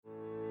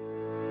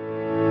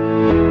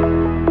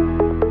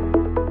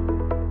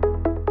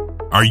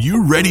Are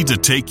you ready to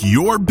take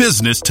your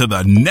business to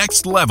the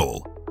next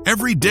level?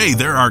 Every day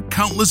there are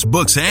countless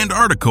books and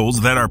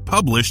articles that are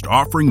published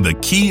offering the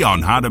key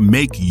on how to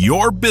make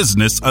your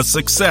business a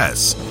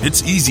success.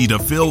 It's easy to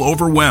feel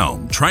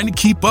overwhelmed trying to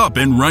keep up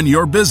and run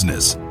your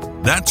business.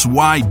 That's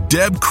why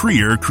Deb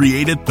Creer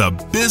created the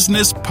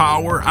Business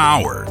Power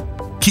Hour.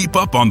 Keep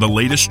up on the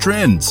latest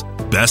trends,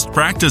 best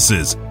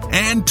practices,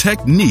 and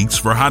techniques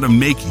for how to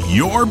make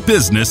your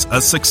business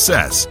a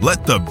success.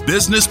 Let the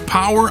Business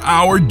Power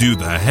Hour do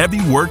the heavy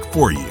work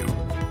for you.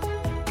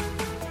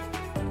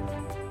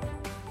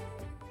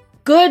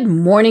 Good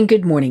morning,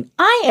 good morning.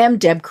 I am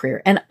Deb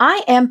Creer, and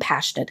I am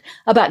passionate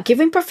about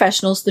giving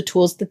professionals the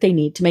tools that they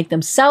need to make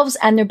themselves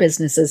and their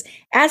businesses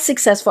as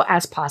successful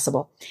as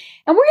possible.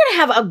 And we're going to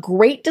have a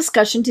great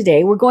discussion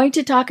today. We're going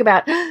to talk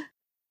about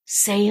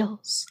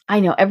sales.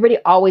 I know everybody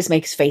always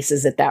makes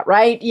faces at that,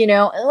 right? You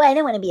know, oh, I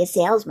don't want to be a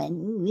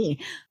salesman.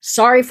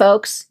 Sorry,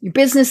 folks, your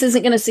business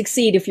isn't going to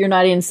succeed if you're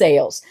not in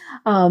sales.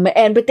 But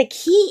the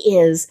key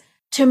is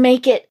to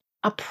make it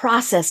a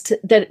process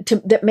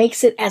that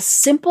makes it as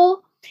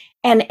simple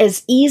and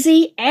as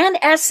easy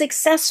and as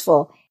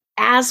successful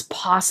as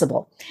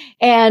possible.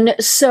 And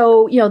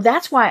so,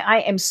 that's why I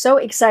am so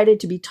excited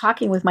to be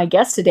talking with my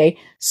guest today.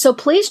 So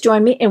please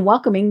join me in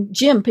welcoming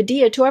Jim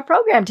Padilla to our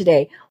program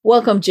today.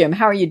 Welcome, Jim.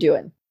 How are you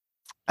doing?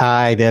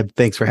 Hi, Deb.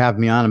 Thanks for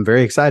having me on. I'm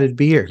very excited to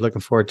be here.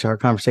 Looking forward to our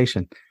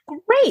conversation.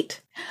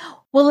 Great.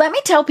 Well, let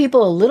me tell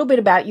people a little bit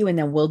about you and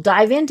then we'll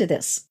dive into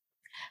this.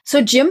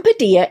 So Jim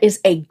Padilla is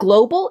a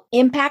global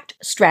impact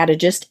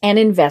strategist and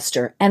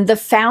investor and the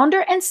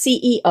founder and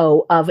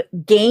CEO of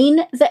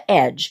Gain the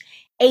Edge,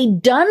 a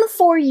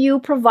done-for-you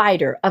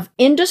provider of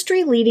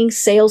industry-leading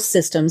sales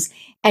systems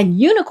and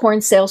unicorn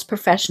sales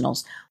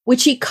professionals,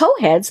 which he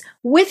co-heads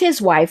with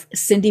his wife,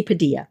 Cindy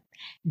Padilla.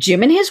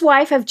 Jim and his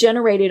wife have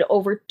generated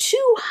over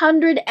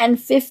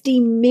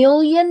 $250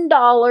 million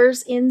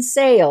in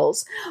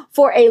sales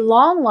for a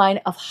long line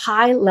of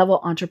high-level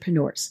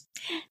entrepreneurs.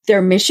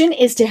 Their mission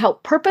is to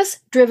help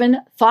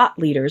purpose-driven thought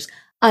leaders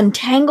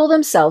untangle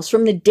themselves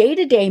from the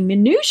day-to-day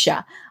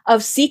minutia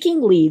of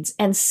seeking leads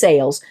and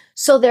sales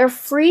so they're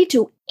free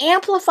to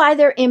amplify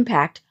their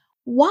impact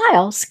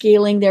while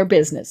scaling their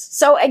business.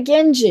 So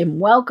again, Jim,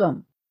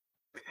 welcome.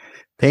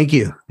 Thank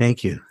you.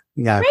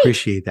 Yeah, I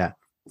appreciate that.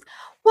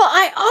 Well,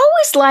 I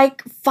always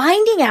like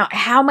finding out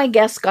how my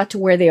guests got to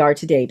where they are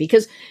today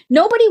because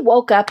nobody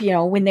woke up,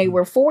 when they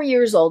were 4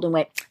 years old and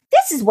went,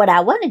 this is what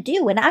I want to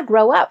do when I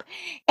grow up.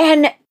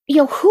 And,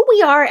 who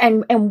we are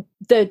and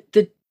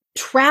the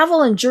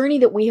travel and journey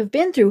that we have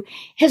been through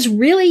has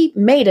really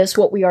made us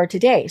what we are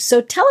today. So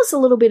tell us a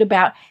little bit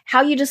about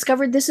how you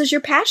discovered this is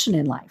your passion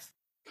in life.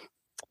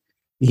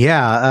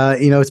 Yeah.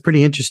 It's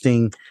pretty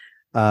interesting.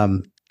 At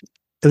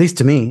least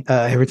to me,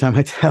 every time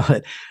I tell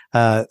it,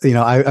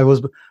 I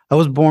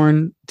was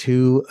born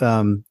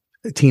to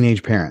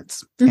teenage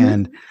parents. Mm-hmm.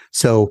 And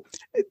so,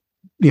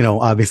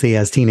 obviously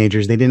as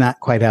teenagers, they did not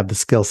quite have the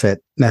skill set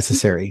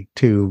necessary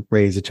to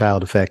raise a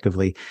child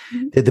effectively,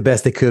 did the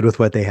best they could with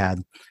what they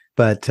had.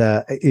 But,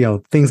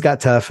 things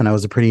got tough and I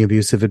was a pretty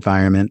abusive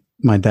environment.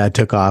 My dad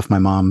took off. My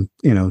mom,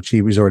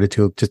 she resorted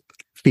to just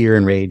fear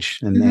and rage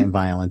and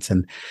violence.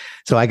 And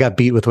so I got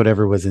beat with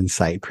whatever was in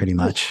sight pretty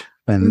much.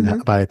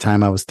 And by the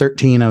time I was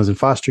 13, I was in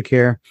foster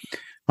care,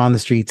 on the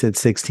streets at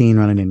 16,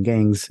 running in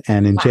gangs,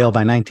 and in jail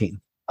by 19.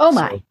 Oh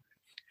my. So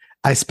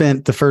I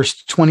spent the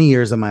first 20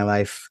 years of my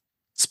life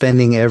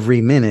spending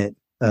every minute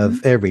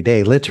of every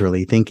day,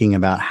 literally thinking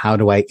about how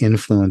do I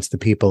influence the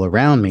people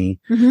around me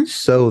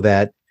so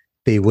that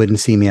they wouldn't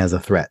see me as a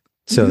threat,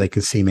 so they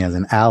could see me as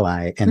an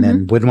ally and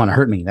then wouldn't want to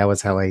hurt me. That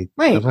was how I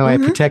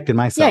protected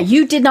myself. Yeah,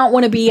 you did not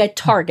want to be a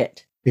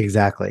target.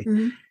 Exactly.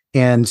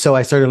 And so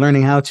I started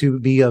learning how to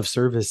be of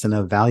service and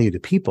of value to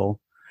people.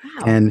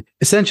 Wow. And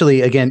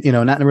essentially, again,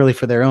 not really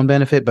for their own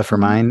benefit, but for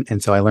mine.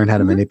 And so I learned how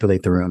to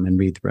manipulate the room and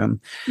read the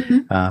room.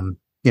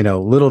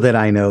 Little did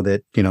I know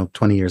that,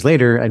 20 years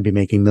later, I'd be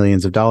making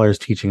millions of dollars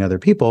teaching other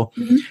people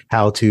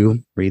how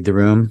to read the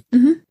room,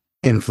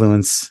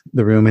 influence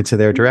the room into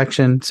their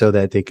direction so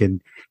that they could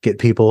get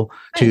people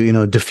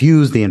to,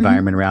 diffuse the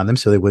environment around them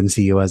so they wouldn't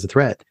see you as a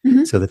threat,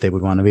 so that they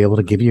would want to be able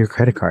to give you your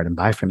credit card and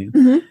buy from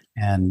you.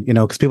 And,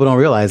 because people don't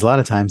realize a lot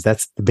of times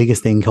that's the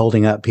biggest thing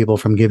holding up people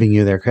from giving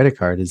you their credit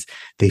card is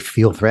they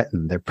feel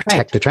threatened.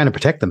 They're trying to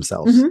protect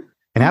themselves.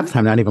 And half the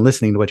time, not even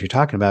listening to what you're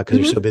talking about because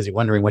you're so busy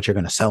wondering what you're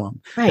going to sell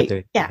them.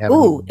 Right. Yeah.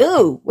 Ooh,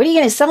 what are you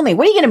going to sell me?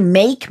 What are you going to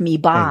make me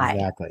buy?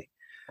 Exactly.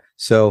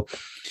 So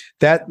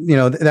that,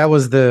 that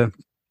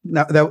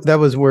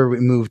was where we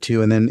moved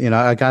to. And then,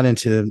 I got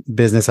into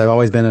business. I've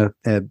always been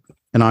an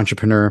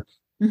entrepreneur,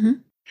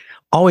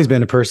 always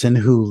been a person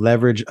who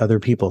leveraged other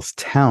people's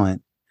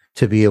talent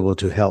to be able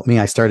to help me.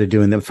 I started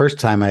doing the first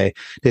time I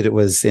did it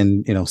was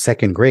in,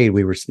 second grade.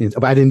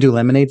 I didn't do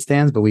lemonade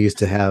stands, but we used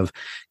to have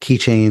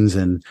keychains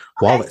and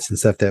wallets and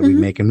stuff that we'd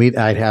make. And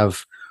I'd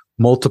have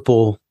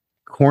multiple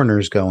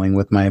corners going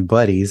with my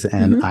buddies,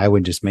 and Mm-hmm. I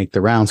would just make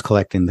the rounds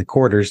collecting the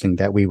quarters and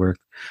that we were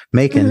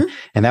making. Mm-hmm.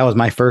 And that was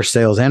my first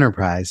sales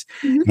enterprise.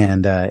 Mm-hmm.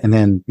 And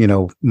then,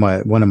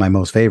 one of my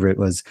most favorite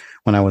was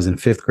when I was in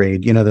fifth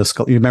grade, you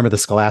remember the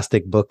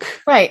Scholastic book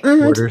Right.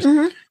 Mm-hmm. orders?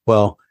 Mm-hmm.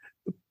 Well,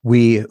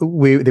 we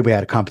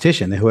had a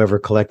competition, and whoever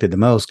collected the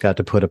most got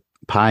to put a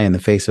pie in the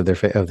face of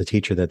of the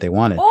teacher that they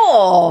wanted.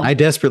 Oh. I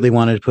desperately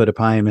wanted to put a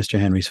pie in Mr.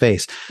 Henry's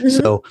face. Mm-hmm.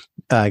 So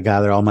I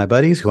gathered all my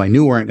buddies who I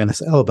knew weren't going to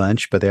sell a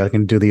bunch, but they were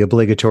going to do the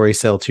obligatory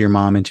sell to your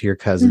mom and to your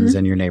cousins Mm-hmm.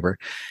 and your neighbor.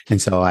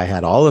 And so I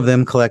had all of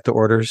them collect the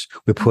orders.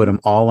 We put them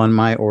all on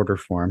my order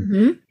form,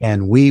 Mm-hmm.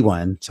 and we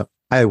won. So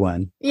I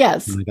won.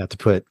 Yes. And I got to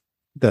put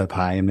the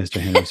pie in Mr.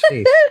 Henry's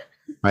face.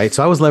 Right.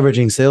 So I was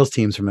leveraging sales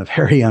teams from a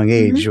very young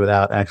age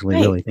without actually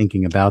really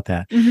thinking about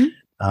that.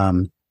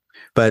 Mm-hmm.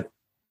 But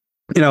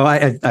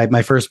I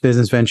my first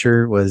business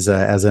venture was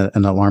as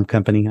an alarm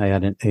company. I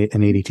had an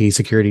ADT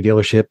security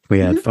dealership. We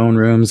had phone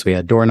rooms. We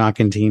had door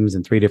knocking teams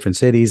in 3 different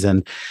cities,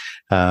 and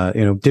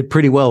did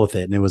pretty well with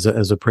it. And it was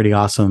a pretty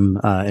awesome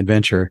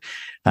adventure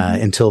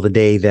until the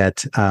day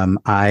that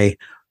I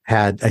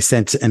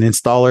sent an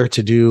installer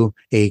to do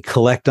a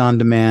collect on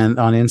demand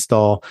on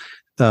install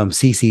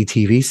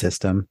CCTV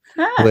system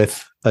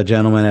with a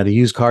gentleman at a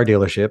used car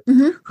dealership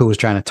who was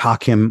trying to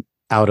talk him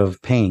out of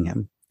paying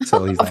him.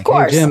 So he's like,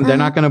 "Hey, Jim, they're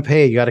not going to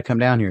pay. You got to come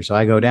down here." So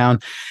I go down.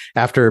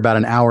 After about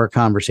an hour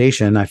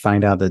conversation, I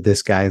find out that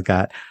this guy's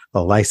got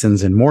a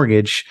license and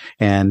mortgage,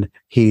 and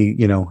he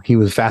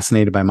was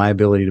fascinated by my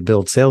ability to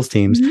build sales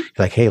teams. He's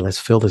like, "Hey, let's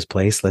fill this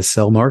place. Let's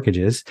sell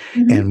mortgages,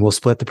 and we'll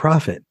split the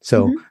profit."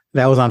 So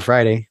that was on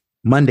Friday.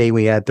 Monday,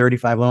 we had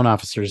 35 loan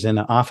officers in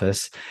the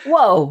office.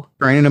 Whoa.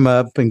 Training them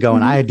up and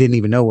going. I didn't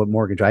even know what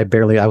mortgage. I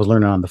was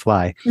learning on the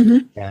fly.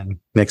 And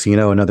next thing you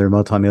know, another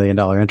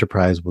multi-million-dollar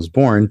enterprise was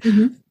born,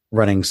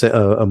 running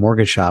a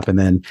mortgage shop. And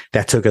then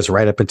that took us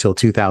right up until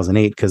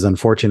 2008, because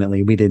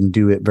unfortunately we didn't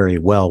do it very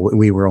well.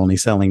 We were only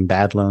selling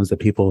bad loans that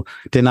people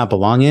did not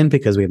belong in,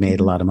 because we made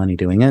a lot of money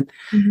doing it.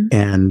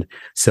 And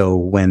so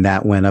when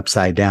that went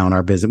upside down,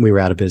 our business, we were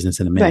out of business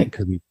in a minute,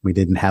 because we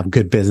didn't have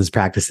good business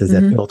practices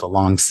that built a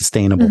long,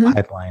 sustainable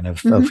pipeline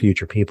of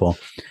future people.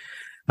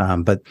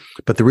 But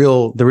the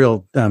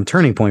real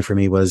turning point for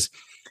me was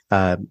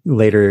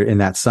later in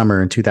that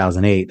summer in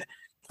 2008,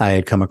 I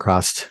had come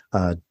across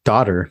a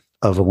daughter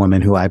of a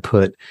woman who I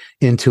put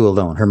into a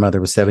loan. Her mother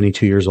was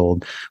 72 years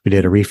old. We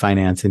did a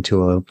refinance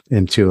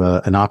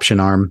into an option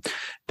arm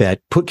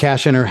that put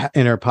cash in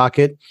her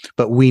pocket,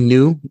 but we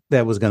knew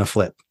that was going to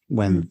flip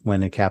when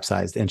it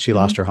capsized, and she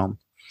lost her home.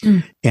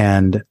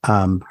 And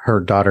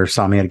her daughter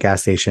saw me at a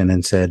gas station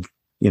and said,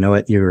 "You know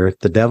what? You're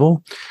the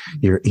devil.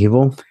 You're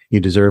evil. You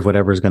deserve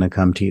whatever is going to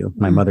come to you."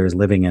 My mother is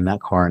living in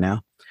that car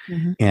now.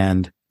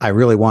 And I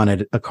really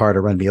wanted a car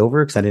to run me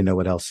over, because I didn't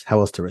know how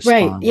else to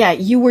respond. Right. Yeah.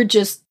 You were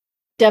just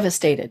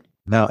devastated.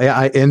 No,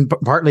 and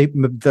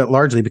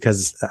largely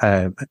because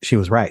she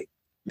was right.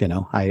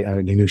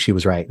 I knew she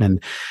was right.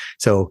 And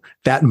so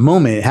that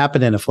moment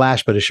happened in a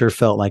flash, but it sure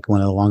felt like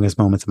one of the longest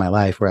moments of my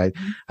life, where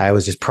I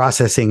was just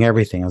processing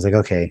everything. I was like,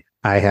 okay,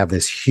 I have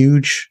this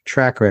huge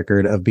track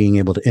record of being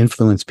able to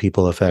influence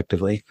people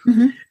effectively.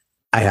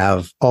 I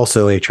have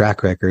also a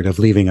track record of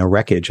leaving a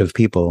wreckage of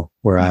people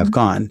where I've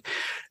gone,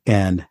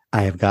 and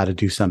I have got to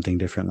do something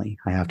differently.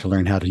 I have to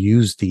learn how to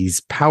use these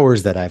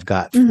powers that I've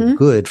got for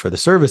good, for the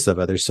service of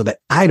others, so that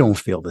I don't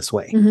feel this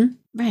way.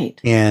 Right.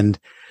 And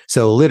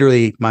so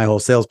literally my whole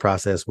sales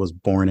process was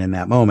born in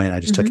that moment. I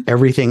just took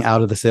everything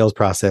out of the sales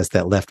process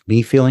that left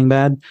me feeling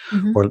bad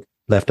or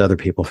left other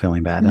people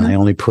feeling bad. And I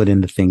only put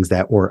in the things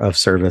that were of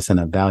service and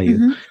of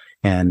value.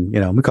 And,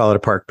 we call it a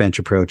park bench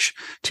approach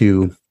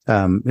to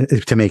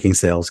making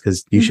sales,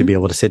 because you should be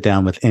able to sit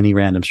down with any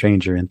random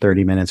stranger in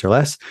 30 minutes or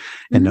less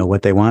and know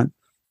what they want,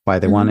 why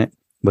they want it,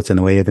 what's in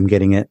the way of them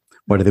getting it,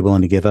 what are they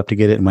willing to give up to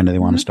get it, and when do they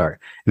want to start.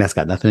 And that's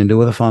got nothing to do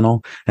with a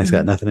funnel. And it's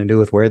got nothing to do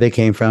with where they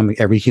came from.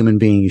 Every human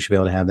being you should be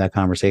able to have that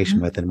conversation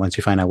with. And once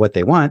you find out what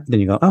they want, then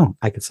you go, "Oh,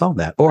 I could solve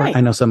that." Or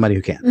I know somebody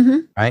who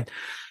can. Right.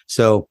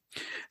 So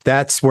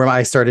that's where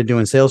I started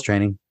doing sales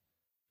training.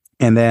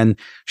 And then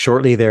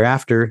shortly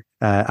thereafter,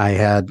 I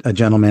had a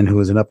gentleman who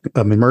was an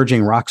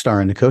emerging rock star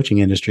in the coaching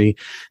industry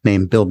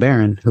named Bill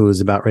Barron, who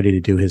was about ready to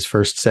do his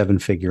first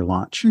 7-figure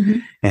launch.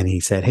 And he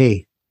said,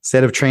 "Hey,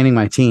 instead of training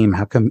my team,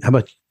 how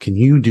about can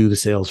you do the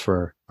sales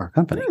for our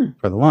company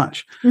for the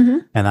launch?"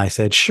 And I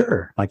said,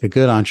 "Sure," like a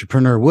good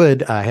entrepreneur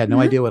would. I had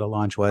no idea what a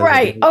launch was.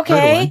 Right.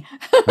 Okay.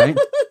 Right.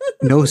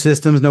 No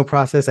systems, no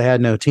process. I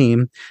had no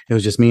team. It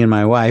was just me and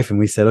my wife. And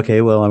we said,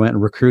 okay, well, I went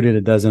and recruited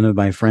a dozen of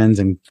my friends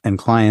and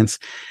clients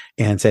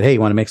and said, "Hey, you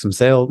want to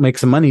make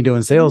some money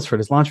doing sales for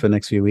this launch for the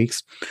next few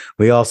weeks?"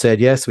 We all said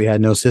yes. We had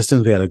no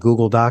systems. We had a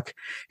Google Doc.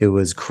 It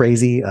was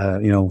crazy.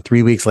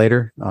 3 weeks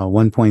later,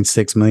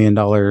 $1.6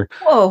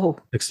 million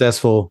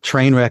successful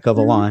train wreck of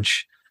a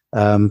launch.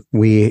 A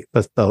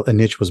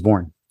niche was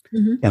born.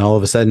 And all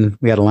of a sudden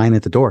we had a line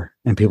at the door,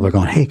 and people are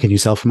going, "Hey, can you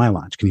sell for my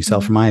launch? Can you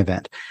sell for my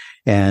event?"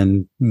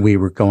 And we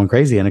were going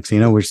crazy. And next thing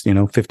you know, we're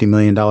 $50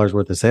 million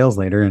worth of sales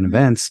later in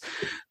events.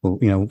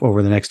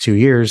 Over the next 2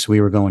 years, we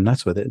were going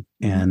nuts with it.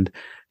 And,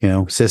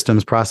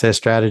 systems, process,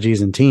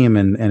 strategies, and team,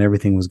 and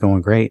everything was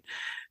going great.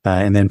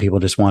 And then people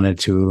just wanted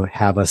to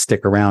have us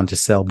stick around to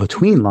sell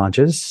between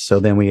launches. So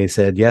then we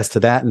said yes to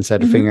that and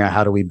started figuring out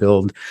how do we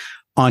build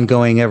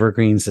ongoing,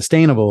 evergreen,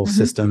 sustainable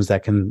systems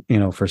that can,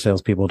 for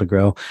salespeople to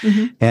grow.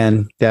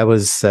 And that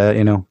was,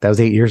 that was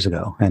 8 years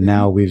ago. And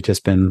now we've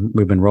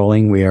been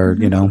rolling. We are,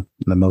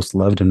 the most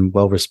loved and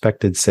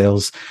well-respected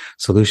sales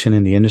solution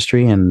in the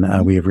industry. And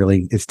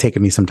it's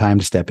taken me some time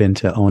to step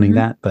into owning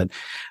that. But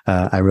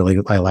I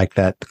like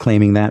that,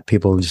 claiming that.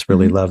 People just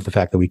really love the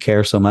fact that we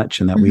care so much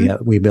and that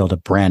we build a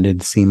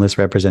branded, seamless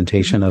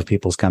representation of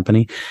people's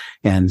company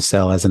and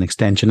sell as an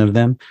extension of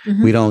them.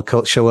 We don't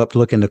show up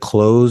looking to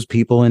close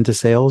people into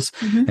sales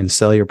and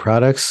sell your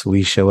products.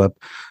 We show up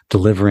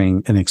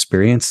delivering an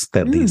experience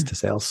that leads to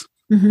sales.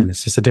 And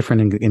it's just a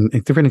different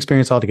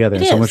experience altogether.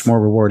 And so much more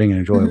rewarding and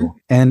enjoyable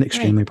and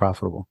extremely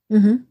profitable.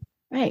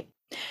 Right.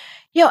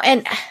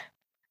 And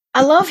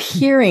I love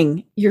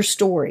hearing your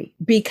story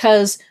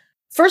because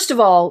first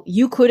of all,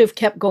 you could have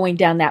kept going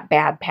down that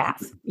bad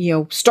path,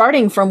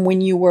 starting from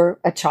when you were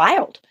a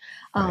child,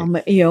 and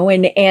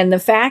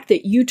the fact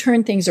that you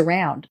turned things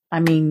around. I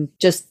mean,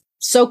 just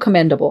so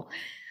commendable.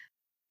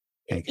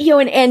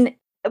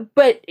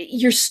 But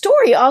your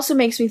story also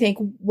makes me think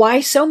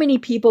why so many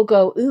people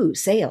go, ooh,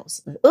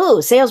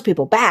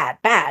 salespeople, bad.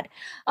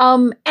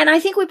 And I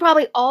think we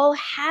probably all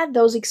had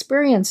those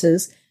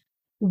experiences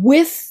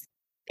with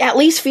at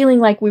least feeling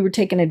like we were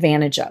taken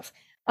advantage of,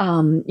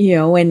 and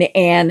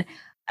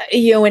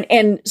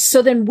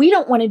so then we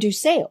don't want to do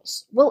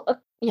sales. Well,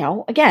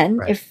 again,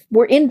 if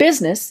we're in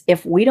business,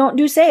 if we don't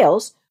do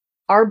sales,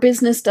 our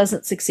business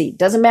doesn't succeed.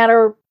 Doesn't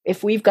matter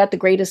if we've got the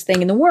greatest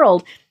thing in the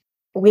world.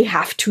 We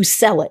have to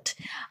sell it,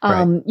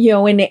 and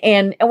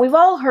we've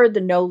all heard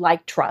the know,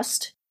 like,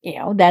 trust,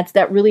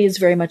 that really is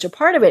very much a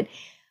part of it,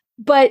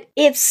 but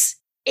it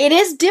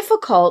is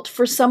difficult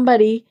for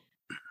somebody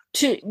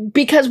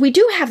because we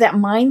do have that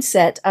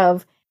mindset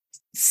of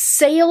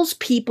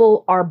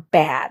salespeople are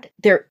bad.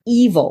 They're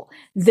evil.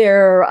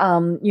 They're,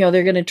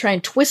 they're going to try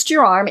and twist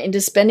your arm into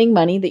spending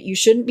money that you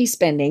shouldn't be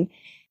spending.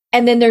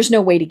 And then there's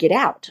no way to get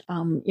out.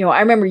 I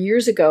remember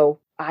years ago,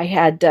 I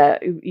had,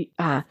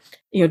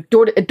 a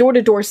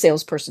door-to-door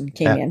salesperson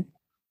came in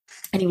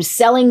and he was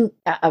selling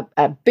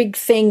a big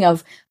thing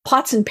of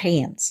pots and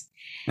pans.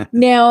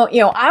 Now,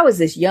 I was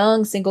this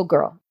young single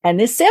girl and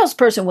this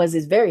salesperson was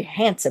this very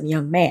handsome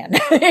young man,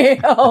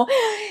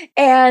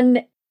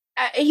 and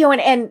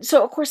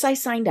so of course I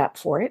signed up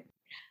for it.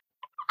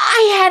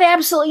 I had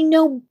absolutely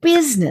no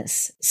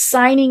business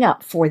signing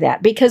up for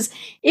that because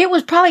it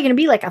was probably going to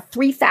be like a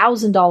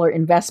 $3,000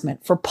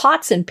 investment for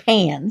pots and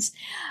pans.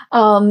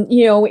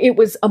 It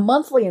was a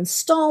monthly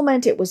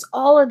installment. It was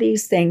all of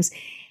these things.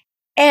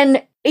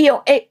 And,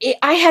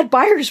 I had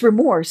buyer's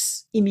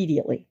remorse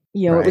immediately.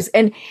 It was,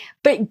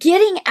 but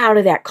getting out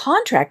of that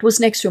contract was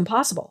next to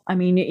impossible. I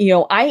mean,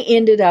 I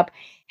ended up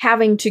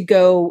having to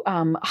go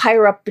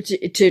higher up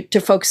to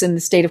folks in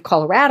the state of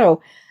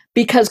Colorado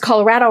because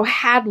Colorado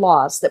had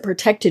laws that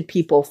protected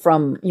people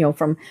from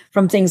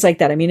things like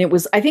that. I mean,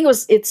 it's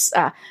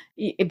the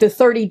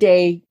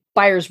 30-day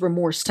buyer's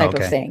remorse type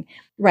of thing.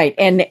 Right.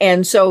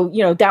 And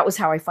so, that was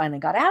how I finally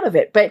got out of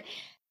it. But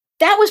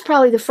that was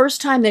probably the first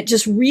time that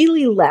just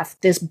really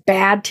left this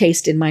bad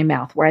taste in my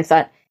mouth where I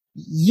thought,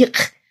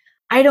 yuck,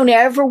 I don't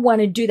ever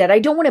want to do that. I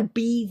don't want to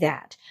be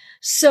that.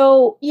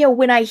 So,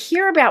 when I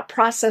hear about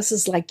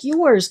processes like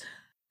yours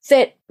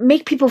that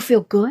make people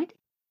feel good,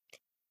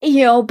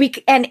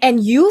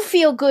 and you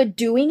feel good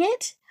doing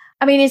it,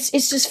 I mean, it's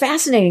just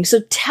fascinating.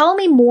 So tell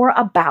me more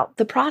about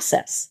the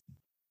process.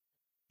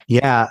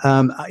 Yeah.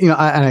 And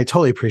I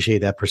totally appreciate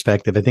that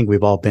perspective. I think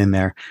we've all been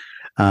there.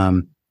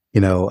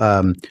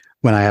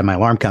 When I had my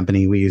alarm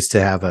company, we used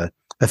to have a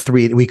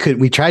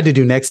we tried to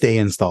do next day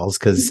installs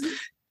because,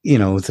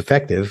 it's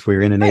effective. We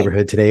were in a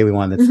neighborhood today. We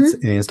wanted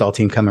an install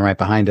team coming right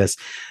behind us.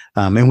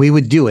 And we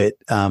would do it.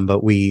 But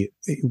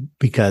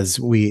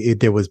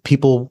there was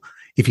people,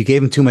 if you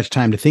gave them too much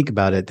time to think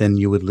about it, then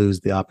you would lose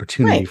the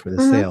opportunity for the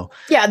sale.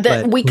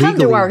 Yeah. We come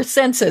to our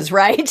senses,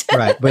 right?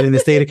 Right. But in the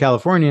state of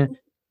California,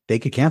 they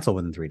could cancel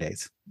within 3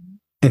 days.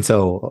 And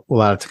so a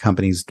lot of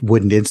companies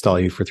wouldn't install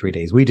you for 3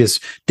 days. We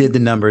just did the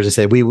numbers and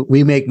said,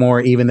 we make more,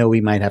 even though we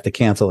might have to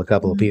cancel a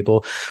couple of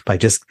people by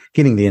just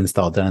getting the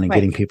install done and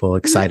getting people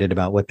excited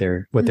about what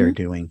they're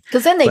doing.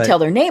 Because then they tell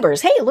their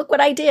neighbors, hey, look what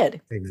I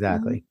did.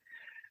 Exactly.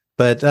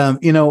 But,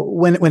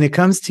 when it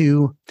comes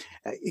to,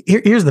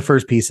 here's the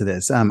first piece of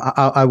this.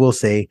 I will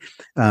say,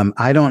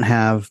 I don't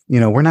have,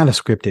 we're not a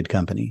scripted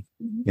company.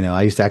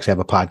 I used to actually have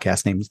a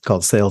podcast name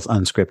called Sales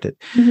Unscripted.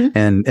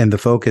 And the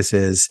focus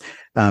is,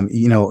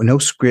 no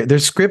script. Their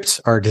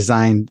scripts are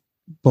designed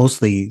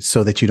mostly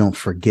so that you don't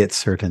forget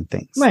certain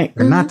things. Right.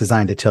 They're not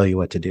designed to tell you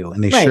what to do.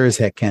 And they sure as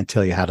heck can't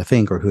tell you how to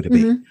think or who to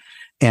be.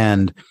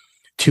 And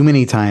too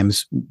many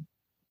times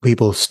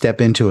people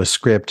step into a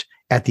script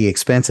at the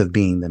expense of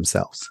being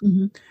themselves.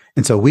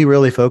 And so we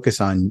really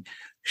focus on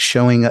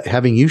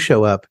having you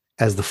show up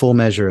as the full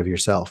measure of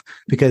yourself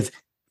because,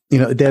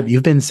 Deb,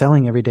 you've been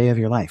selling every day of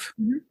your life.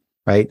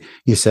 right?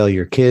 You sell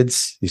your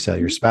kids, you sell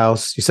your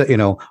spouse, you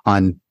sell,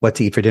 on what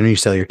to eat for dinner. You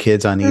sell your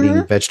kids on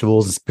eating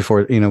vegetables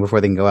before they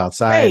can go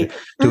outside,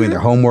 doing their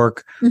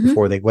homework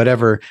before they,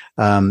 whatever.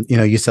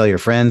 You sell your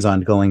friends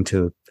on going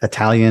to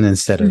Italian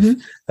instead of,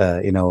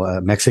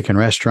 a Mexican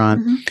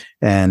restaurant.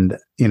 And,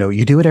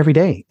 you do it every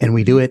day, and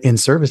we do it in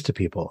service to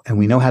people, and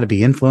we know how to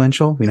be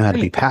influential. We know how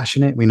to be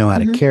passionate. We know how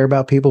to care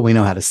about people. We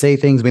know how to say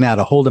things. We know how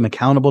to hold them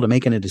accountable to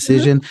making a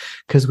decision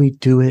because we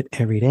do it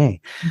every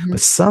day. But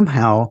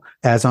somehow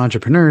as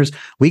entrepreneurs,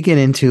 we get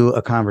into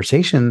a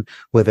conversation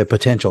with a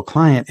potential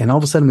client, and all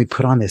of a sudden we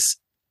put on this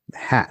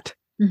hat.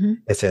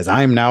 It says,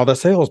 I'm now the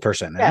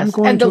salesperson. And I'm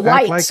going to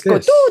act like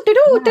this.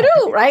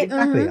 Go, right?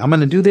 Exactly. I'm going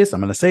to do this. I'm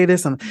going to say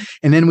this. And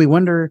then we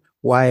wonder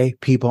why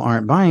people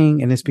aren't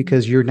buying. And it's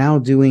because you're now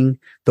doing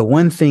the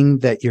one thing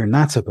that you're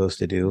not supposed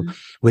to do,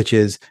 which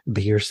is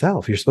be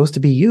yourself. You're supposed to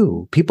be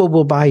you. People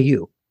will buy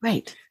you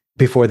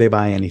before they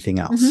buy anything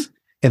else.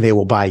 And they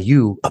will buy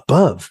you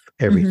above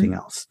everything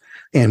else.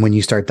 And when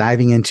you start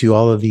diving into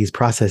all of these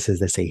processes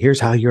that say, here's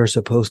how you're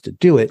supposed to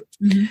do it,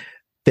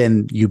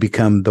 then you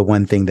become the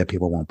one thing that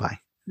people won't buy.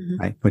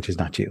 Right. Which is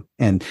not you.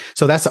 And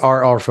so that's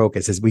our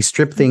focus is we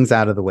strip things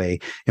out of the way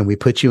and we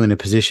put you in a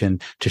position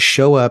to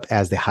show up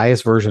as the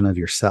highest version of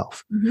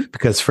yourself.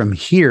 Because from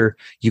here,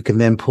 you can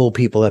then pull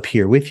people up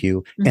here with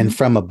you and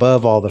from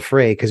above all the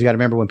fray, because you got to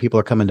remember when people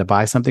are coming to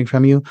buy something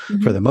from you,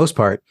 for the most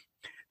part,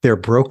 they're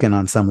broken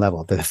on some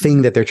level. The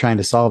thing that they're trying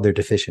to solve, they're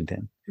deficient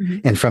in.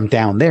 And from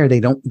down there,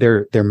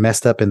 they're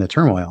messed up in the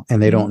turmoil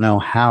and they don't know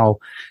how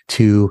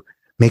to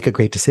make a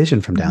great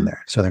decision from down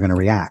there. So they're going to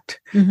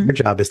react. Your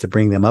job is to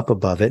bring them up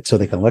above it so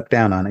they can look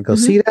down on it and go,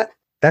 see that?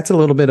 That's a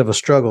little bit of a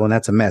struggle and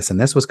that's a mess. And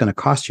that's what's going to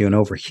cost you. And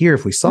over here,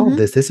 if we solve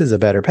this is a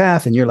better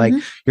path. And you're like,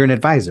 you're an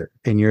advisor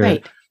and you're,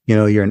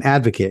 you're an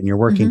advocate and you're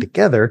working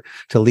together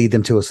to lead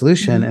them to a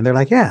solution. And they're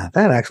like, yeah,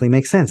 that actually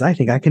makes sense. I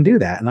think I can do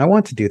that. And I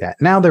want to do that.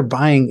 Now they're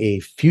buying a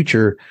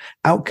future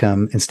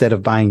outcome instead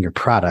of buying your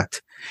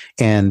product.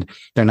 And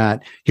you're not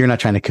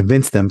trying to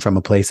convince them from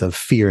a place of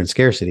fear and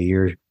scarcity.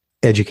 You're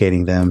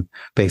educating them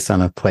based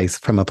on a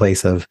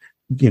place of,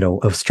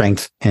 of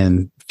strength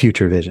and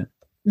future vision.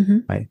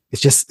 Right.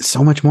 It's just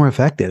so much more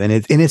effective. And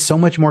it's so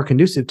much more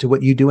conducive to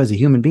what you do as a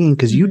human being,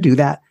 because you do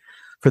that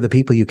for the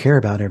people you care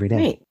about every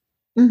day.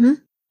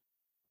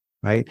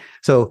 Right.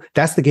 So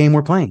that's the game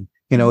we're playing.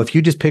 If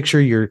you just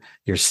picture your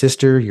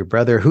sister, your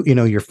brother, who,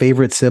 your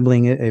favorite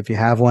sibling, if you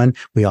have one,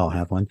 we all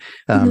have one.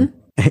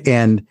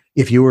 And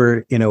if you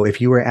were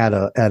at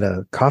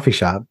a coffee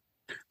shop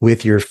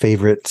with your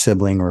favorite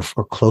sibling or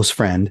close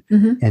friend,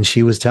 and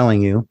she was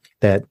telling you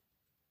that,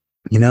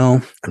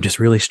 I'm just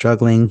really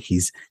struggling.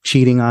 He's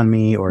cheating on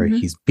me, or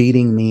he's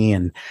beating me,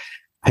 and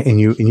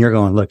you're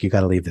going, look, you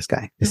got to leave this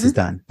guy. This is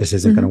done. This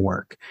isn't going to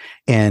work.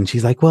 And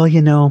she's like, well,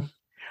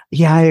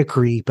 yeah, I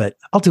agree, but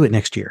I'll do it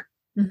next year.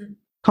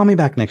 Call me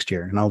back next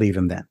year, and I'll leave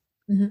him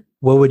then.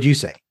 What would you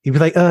say? You'd be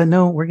like,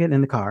 no, we're getting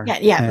in the car.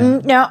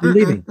 No, we're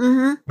leaving.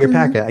 We're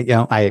packed.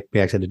 We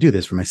actually had to do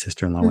this for my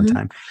sister-in-law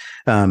one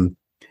time.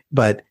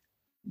 But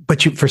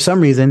for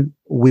some reason,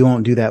 we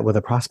won't do that with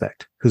a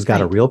prospect who's got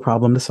a real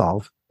problem to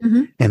solve.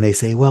 And they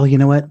say, well, you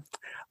know what?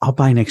 I'll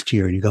buy next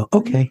year. And you go,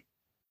 okay.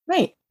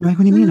 Right. You're like,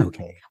 what do you mean,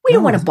 okay? We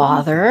don't want to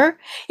bother.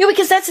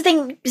 Because that's the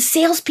thing.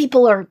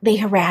 Salespeople they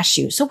harass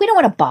you. So we don't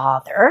want to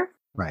bother.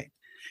 Right.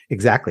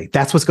 Exactly.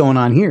 That's what's going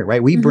on here,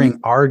 right? We bring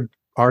our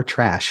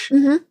trash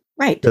to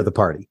the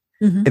party.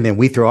 And then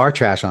we throw our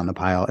trash on the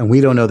pile, and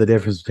we don't know the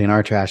difference between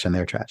our trash and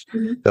their trash.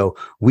 So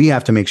we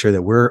have to make sure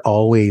that we're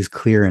always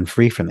clear and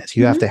free from this.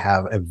 You have to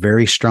have a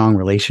very strong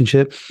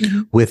relationship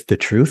with the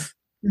truth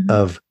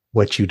of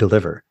what you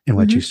deliver and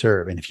what you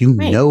serve. And if you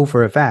know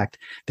for a fact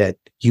that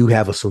you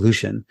have a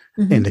solution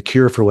and the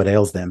cure for what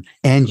ails them,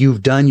 and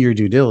you've done your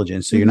due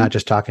diligence, so you're not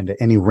just talking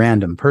to any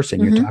random person,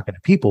 you're talking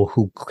to people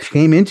who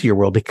came into your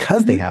world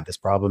because they have this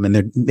problem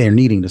and they're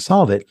needing to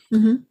solve it.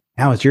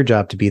 Now it's your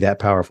job to be that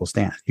powerful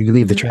stand. You can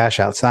leave the trash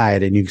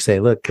outside and you can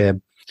say, look,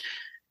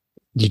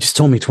 you just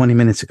told me 20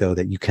 minutes ago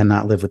that you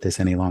cannot live with this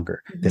any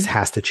longer. This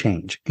has to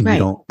change. And you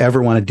don't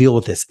ever want to deal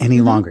with this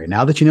any longer.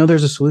 Now that you know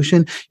there's a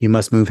solution, you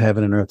must move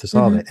heaven and earth to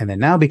solve it. And then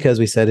now, because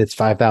we said it's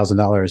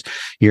 $5,000,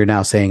 you're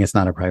now saying it's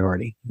not a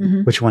priority.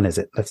 Which one is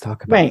it? Let's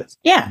talk about this.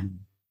 Yeah.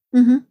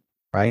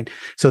 Right.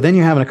 So then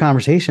you're having a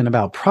conversation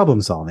about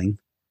problem solving.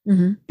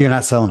 You're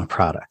not selling a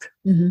product.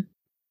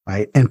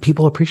 Right. And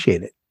people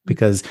appreciate it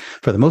because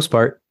for the most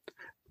part,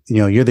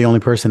 you're the only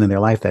person in their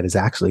life that is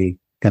actually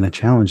going to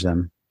challenge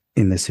them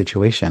in this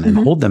situation and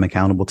hold them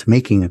accountable to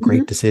making a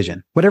great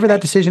decision, whatever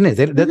that decision is.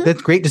 That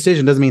great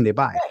decision doesn't mean they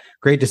buy.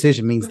 Great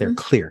decision means they're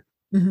clear.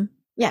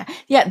 Yeah.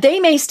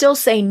 They may still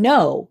say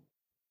no,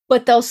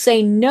 but they'll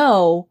say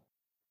no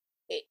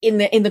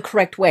in the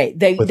correct way.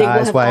 They will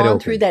have gone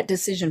through that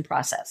decision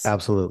process.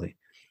 Absolutely.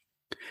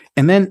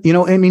 And then,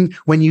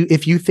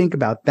 if you think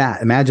about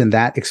that, imagine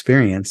that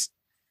experience.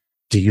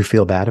 Do you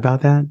feel bad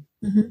about that?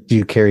 Do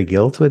you carry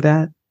guilt with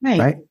that?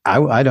 Right.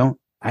 I don't.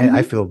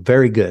 I feel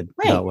very good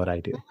about what I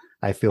do.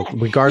 I feel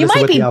regardless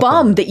of what the outcome is. You might be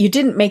bummed that you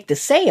didn't make the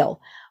sale,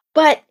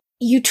 but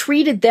you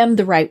treated them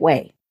the right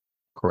way.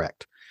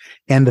 Correct.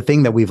 And the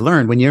thing that we've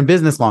learned when you're in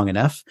business long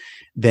enough,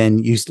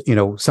 then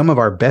some of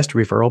our best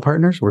referral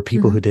partners were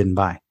people who didn't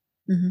buy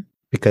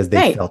because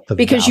they felt the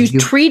because value. you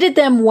treated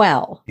them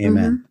well.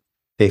 Amen.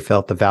 They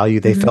felt the value.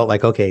 They felt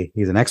like, okay,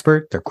 he's an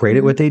expert. They're great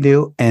at what they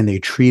do. And they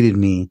treated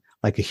me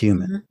like a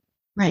human.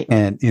 Right.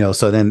 And,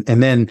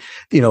 then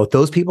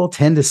those people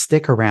tend to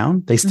stick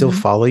around. They still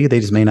follow you. They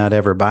just may not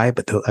ever buy,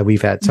 but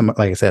we've had some,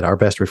 like I said, our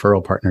best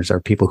referral partners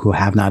are people who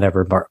have not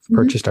ever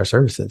purchased our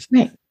services.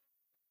 Right.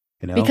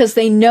 Because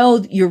they know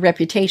your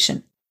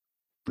reputation.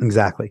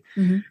 Exactly.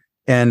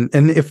 And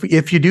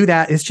if you do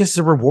that, it's just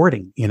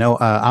rewarding.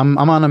 I'm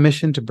on a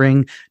mission to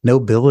bring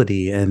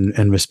nobility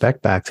and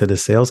respect back to the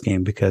sales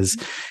game because,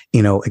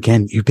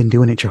 again, you've been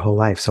doing it your whole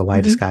life. So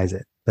why disguise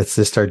it? Let's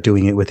just start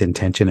doing it with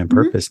intention and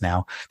purpose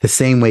now, the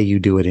same way you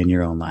do it in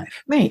your own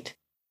life. Right.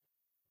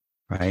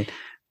 Right.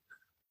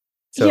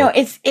 So,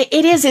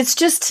 it's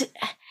just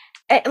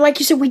like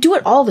you said, we do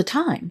it all the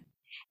time.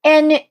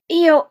 And,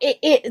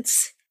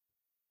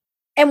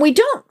 and we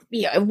don't,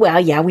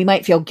 we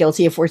might feel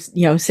guilty if we're,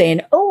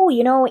 saying, oh,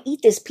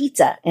 eat this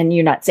pizza. And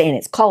you're not saying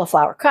it's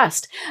cauliflower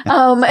crust.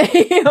 But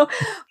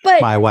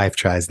my wife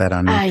tries that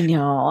on me. I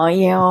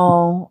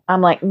know,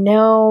 I'm like,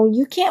 no,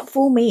 you can't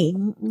fool me.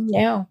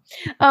 No.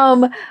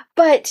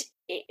 But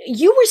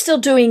you were still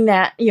doing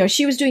that.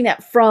 She was doing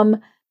that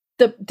from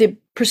the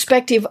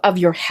perspective of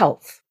your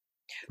health.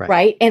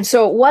 Right. And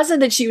so it wasn't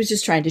that she was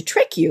just trying to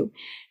trick you.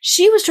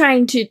 She was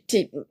trying to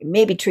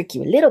maybe trick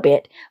you a little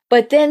bit,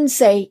 but then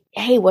say,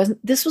 hey,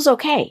 this was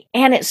okay.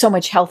 And it's so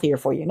much healthier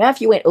for you. Now,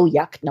 if you went, oh,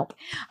 yuck, nope.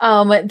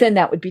 Then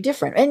that would be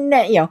different. And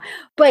that,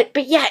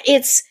 but yeah,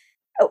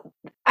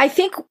 I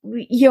think,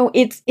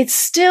 it's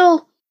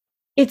still,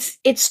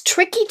 it's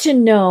tricky to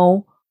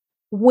know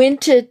when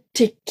to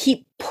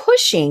keep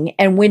pushing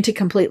and when to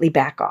completely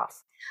back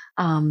off.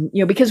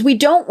 Because we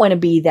don't want to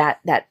be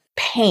that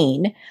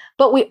pain,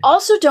 but we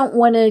also don't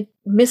want to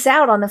miss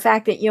out on the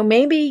fact that,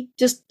 maybe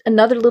just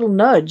another little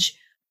nudge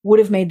would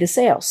have made the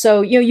sale.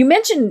 So, you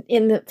mentioned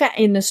in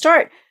the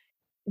start,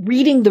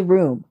 reading the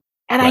room.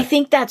 And I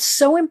think that's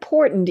so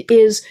important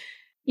is,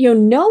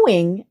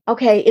 knowing,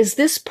 okay, is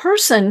this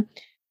person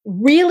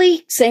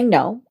really saying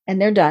no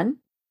and they're done?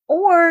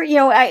 Or,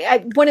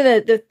 one of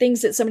the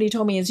things that somebody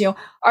told me is,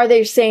 are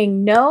they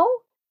saying no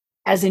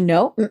as in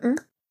no,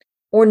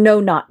 or no,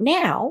 not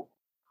now,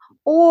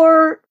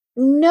 or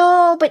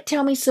no, but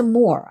tell me some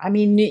more. I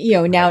mean,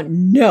 now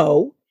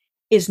no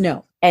is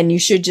no, and you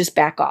should just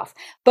back off.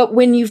 But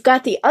when you've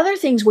got the other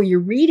things where you're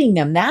reading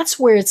them, that's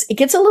where it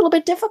gets a little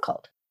bit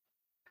difficult.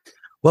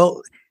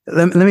 Well,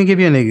 let me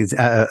give you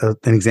an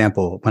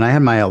example. When I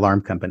had my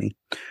alarm company,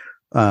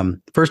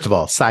 first of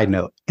all, side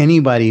note,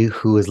 anybody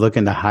who is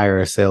looking to hire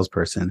a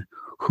salesperson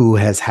who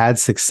has had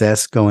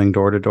success going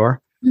door to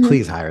door,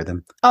 please hire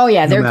them. Oh,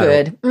 yeah, they're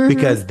good.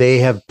 Because they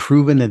have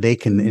proven that they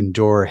can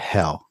endure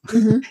hell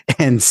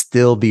and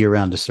still be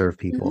around to serve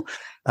people.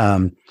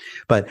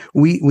 But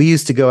we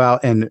used to go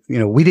out and,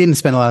 we didn't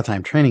spend a lot of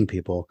time training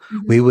people.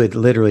 We would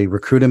literally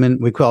recruit them in,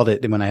 we called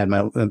it, when I had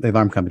my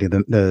alarm company,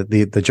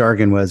 the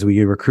jargon was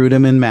we recruit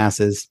them in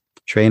masses,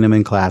 train them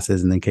in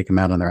classes, and then kick them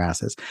out on their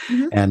asses.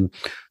 And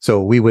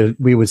so we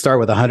would start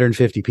with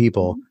 150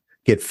 people,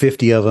 get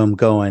 50 of them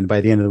going.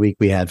 By the end of the week,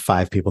 we had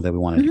 5 people that we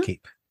wanted to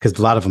keep. Because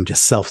a lot of them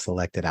just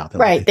self-selected out.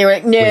 Right. They were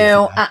like,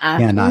 no,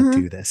 cannot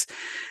do this.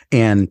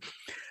 And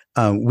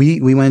we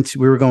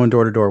were going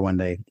door to door one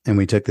day, and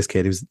we took this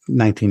kid. He was a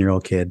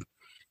 19-year-old kid.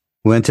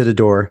 We went to the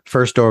door.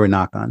 First door we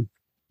knock on.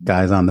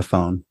 Guy's on the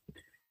phone.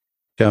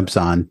 Jumps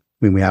on.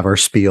 We have our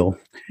spiel.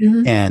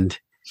 And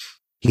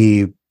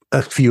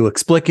a few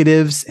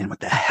explicatives. And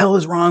what the hell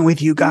is wrong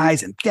with you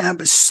guys? And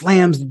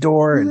slams the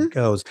door and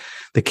goes.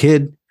 The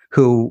kid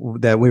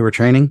that we were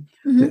training,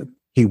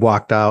 he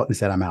walked out and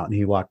said, I'm out. And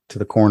he walked to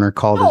the corner,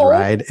 called his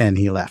ride, and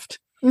he left.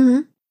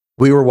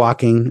 We were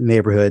walking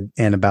neighborhood,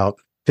 and about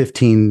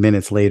 15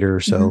 minutes later or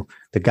so,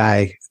 the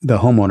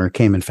homeowner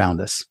came and found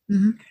us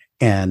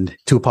and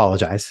to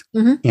apologize.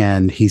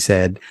 And he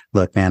said,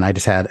 look, man, I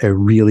just had a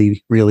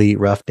really, really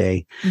rough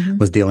day,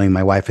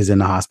 my wife is in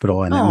the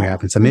hospital, and we're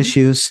having some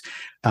issues.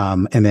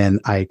 And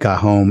then I got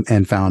home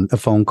and found a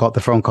phone call.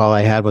 The phone call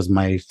I had was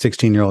my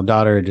 16-year-old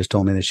daughter had just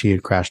told me that she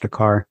had crashed a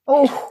car.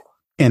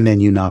 And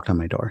then you knocked on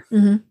my door.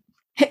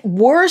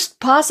 Worst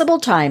possible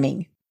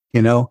timing.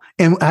 And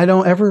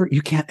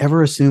you can't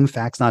ever assume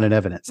facts not in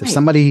evidence. If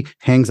somebody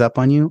hangs up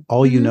on you,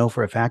 all you know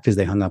for a fact is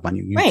they hung up on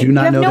you. You do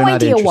not know they're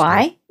not interested. You have no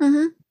idea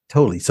why.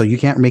 Totally. So you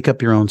can't make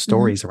up your own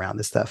stories around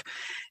this stuff.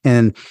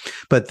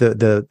 But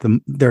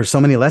there are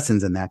so many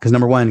lessons in that. Because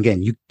number one,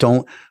 again,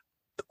 the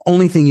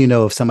only thing you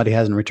know if somebody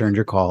hasn't returned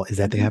your call is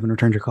that they haven't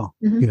returned your call.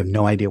 You have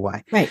no idea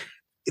why. Right.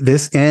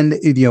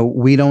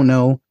 We don't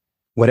know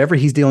whatever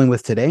he's dealing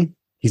with today.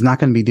 He's not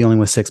going to be dealing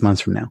with 6 months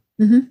from now,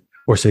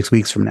 or 6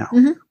 weeks from now,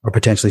 or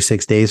potentially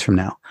 6 days from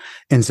now.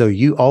 And so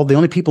the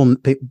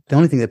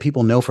only thing that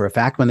people know for a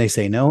fact when they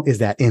say no is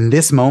that in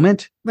this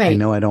moment, I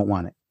know I don't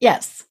want it.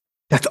 Yes.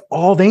 That's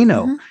all they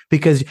know Mm-hmm.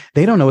 because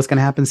they don't know what's going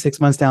to happen 6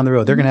 months down the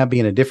road. They're going to be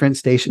in a different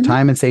station,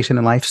 time and station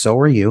in life. So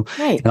are you.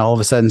 Right. And all of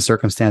a sudden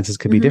circumstances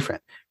could be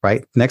different,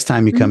 right? Next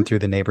time you come through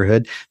the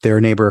neighborhood,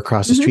 their neighbor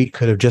across the street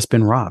could have just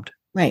been robbed.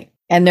 Right.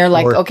 And they're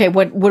like, okay,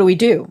 what do we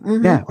do?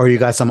 Yeah. Or you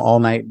got some all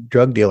night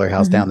drug dealer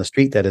house down the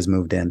street that has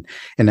moved in.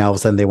 And now all of a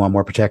sudden they want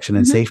more protection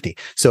and safety.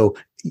 So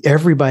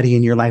everybody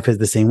in your life is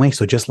the same way.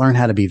 So just learn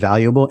how to be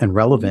valuable and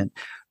relevant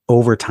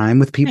over time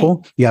with people.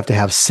 Right. You have to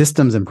have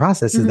systems and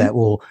processes that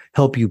will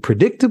help you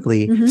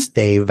predictably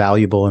stay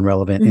valuable and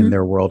relevant in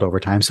their world over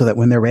time so that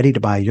when they're ready to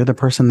buy, you're the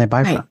person they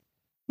buy from.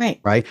 Right.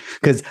 Right.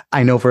 Because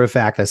I know for a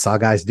fact, I saw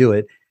guys do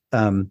it.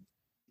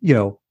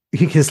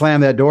 He can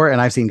slam that door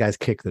and I've seen guys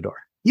kick the door.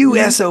 You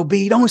SOB,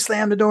 don't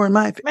slam the door in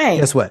my face. Right.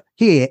 Guess what?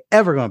 He ain't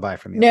ever going to buy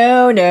from you.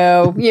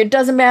 No. It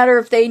doesn't matter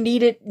if they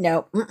need it.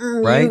 No.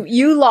 Right.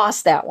 You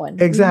lost that one.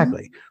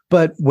 Exactly.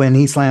 But when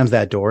he slams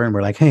that door and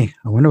we're like, hey,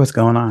 I wonder what's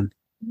going on.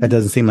 That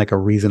doesn't seem like a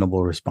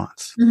reasonable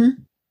response.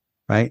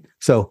 Right.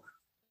 So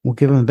we'll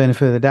give him the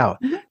benefit of the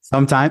doubt.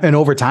 Sometime and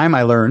over time,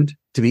 I learned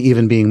to be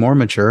even being more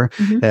mature.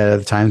 At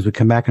other times we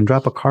come back and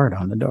drop a card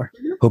on the door.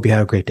 Hope you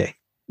have a great day.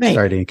 Right.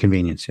 Sorry to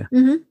inconvenience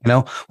you.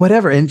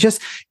 Whatever. And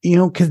just,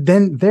 because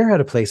then they're at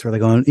a place where they're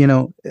going,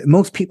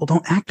 most people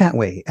don't act that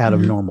way out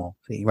of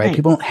normalcy, right?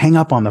 People don't hang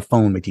up on the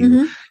phone with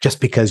you just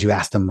because you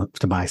asked them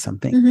to buy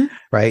something,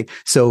 right?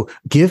 So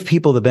give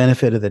people the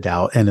benefit of the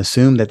doubt and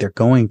assume that they're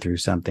going through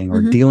something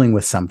or dealing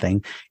with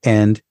something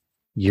and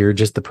you're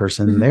just the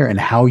person there, and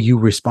how you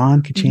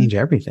respond could change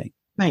everything.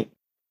 Right.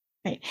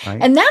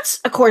 And that's,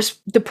 of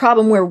course, the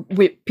problem where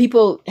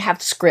people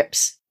have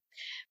scripts.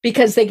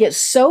 Because they get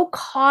so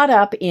caught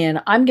up in,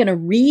 I'm going to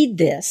read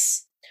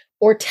this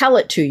or tell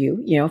it to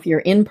you, if you're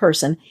in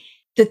person,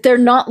 that they're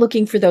not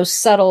looking for those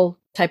subtle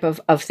type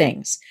of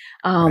things.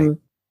 And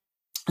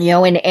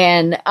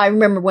I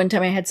remember one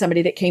time I had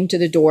somebody that came to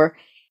the door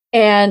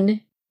and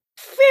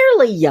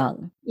fairly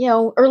young,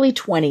 early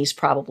 20s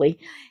probably.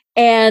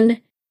 And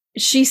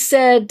she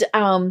said,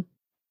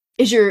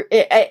 is your,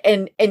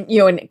 and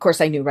of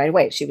course I knew right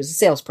away she was a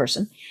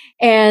salesperson.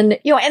 And,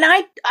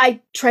 and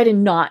I try to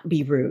not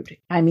be rude.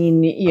 I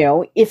mean,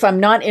 if I'm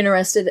not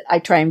interested, I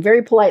try and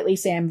very politely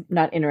say I'm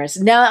not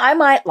interested. Now I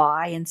might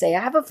lie and say I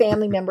have a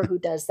family member who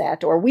does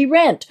that, or we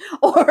rent,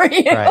 or,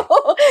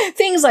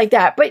 things like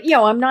that. But,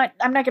 I'm not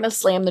going to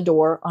slam the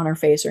door on her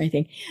face or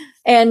anything.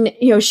 And,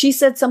 she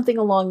said something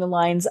along the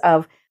lines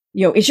of,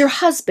 is your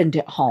husband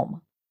at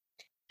home?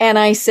 And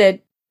I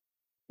said,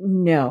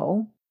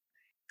 no.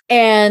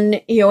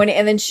 And,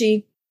 and then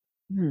she,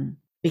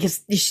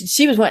 because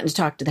she was wanting to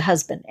talk to the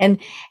husband.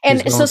 And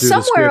so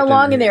somewhere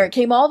along in there, it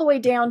came all the way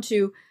down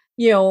to,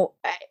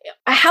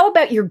 how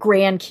about your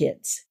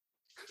grandkids?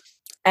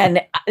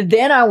 And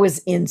then I was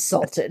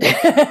insulted,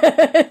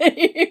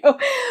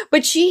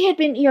 but she had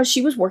been,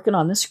 she was working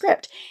on the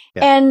script.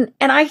 Yeah. And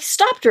I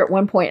stopped her at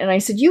one point and I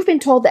said, you've been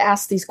told to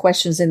ask these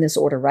questions in this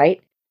order,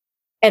 right?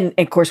 And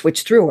of course,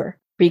 which threw her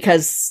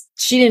because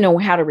she didn't know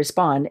how to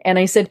respond. And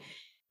I said,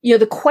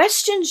 the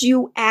questions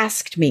you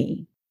asked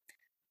me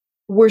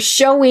were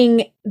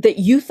showing that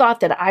you thought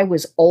that I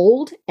was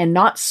old and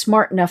not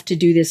smart enough to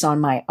do this on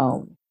my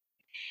own.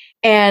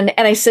 And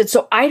I said,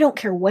 so I don't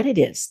care what it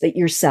is that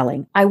you're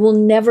selling. I will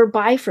never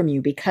buy from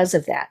you because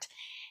of that.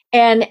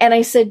 And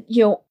I said,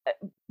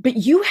 but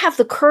you have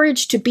the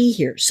courage to be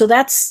here. So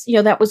that's,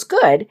 that was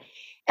good.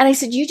 And I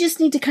said, you just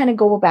need to kind of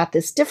go about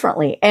this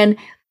differently. And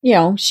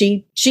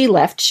she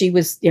left. She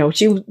was,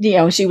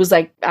 she was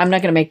like, I'm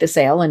not going to make the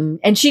sale.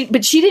 But she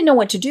didn't know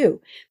what to do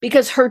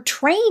because her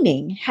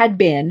training had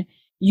been,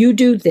 you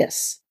do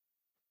this.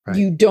 Right.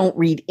 You don't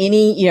read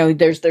any,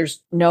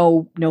 there's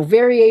no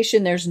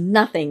variation. There's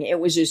nothing. It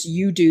was just,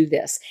 you do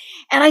this.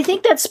 And I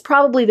think that's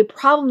probably the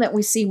problem that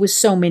we see with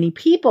so many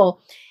people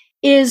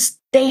is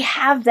they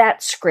have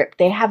that script.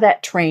 They have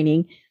that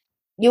training,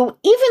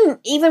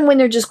 even when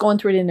they're just going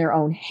through it in their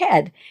own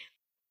head.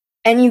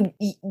 And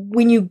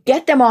when you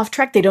get them off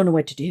track, they don't know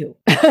what to do.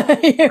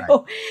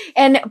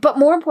 But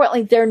more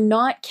importantly, they're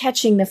not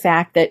catching the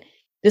fact that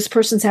this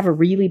person's have a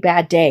really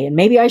bad day. And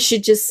maybe I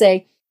should just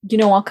say,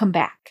 I'll come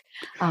back.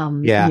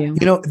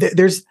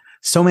 There's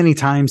so many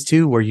times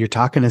too, where you're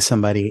talking to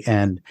somebody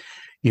and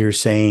you're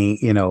saying,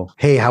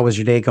 hey, how was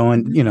your day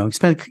going?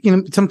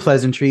 Spend, some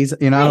pleasantries,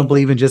 I don't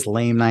believe in just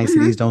lame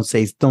niceties. Don't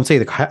say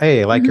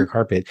hey, I like your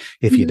carpet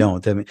if you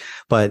don't. I mean,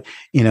 but,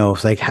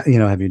 it's like, have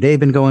your day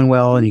been going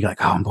well? And you're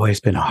like, oh boy, it's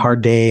been a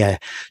hard day. I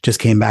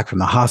just came back from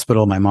the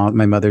hospital. My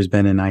mother's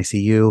been in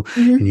ICU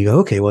and you go,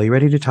 okay, well, you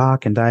ready to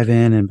talk and dive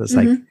in? And it's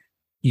like,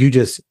 you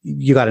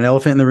got an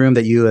elephant in the room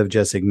that you have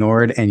just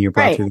ignored and you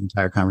brought through the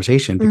entire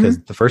conversation because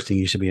the first thing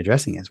you should be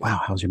addressing is,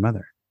 wow, how's your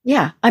mother?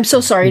 Yeah. I'm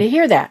so sorry to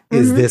hear that.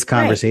 Is this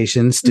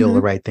conversation still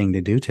the right thing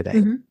to do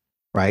today?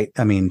 Right.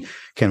 I mean,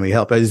 can we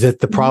help? Is it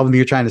the problem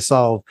you're trying to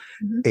solve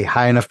a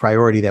high enough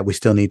priority that we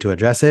still need to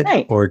address it?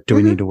 Right. Or do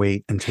we need to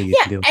wait until you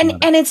can deal with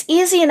it? And it's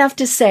easy enough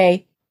to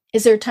say,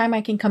 is there a time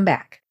I can come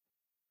back?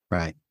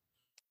 Right.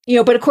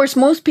 But of course,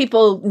 most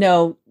people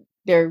know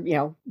They're,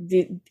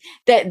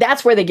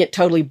 that's where they get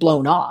totally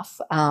blown off.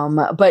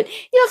 But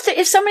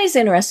if somebody's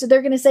interested,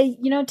 they're going to say,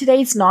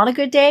 today's not a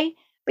good day,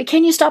 but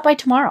can you stop by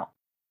tomorrow?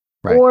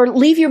 Right. Or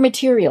leave your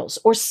materials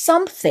or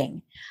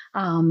something.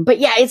 But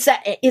yeah,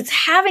 it's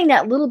having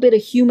that little bit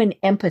of human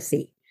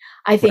empathy.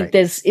 I think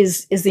this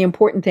is the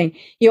important thing.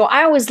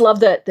 I always love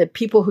the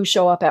people who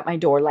show up at my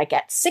door, like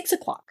at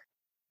 6:00.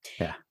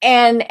 Yeah.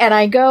 And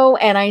I go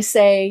and I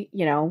say,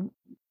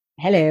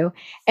 hello.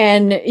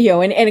 And,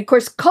 and of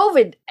course,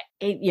 COVID,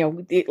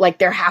 like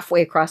they're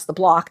halfway across the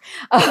block.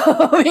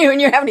 When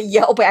you're having to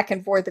yell back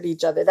and forth at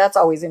each other, that's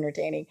always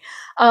entertaining.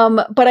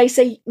 But I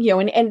say,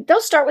 and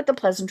they'll start with the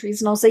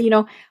pleasantries and I'll say,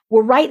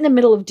 we're right in the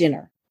middle of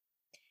dinner.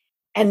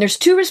 And there's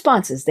 2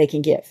 responses they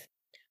can give.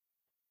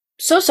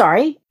 So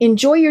sorry,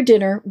 enjoy your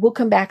dinner. We'll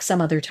come back some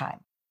other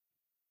time.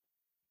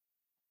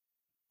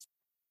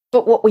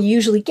 But what we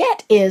usually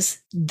get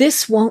is,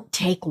 this won't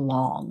take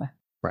long.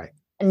 Right.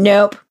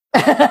 Nope.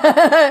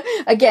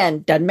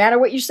 Again, doesn't matter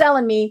what you're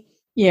selling me.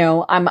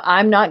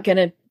 I'm not going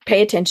to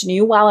pay attention to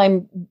you while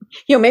I'm,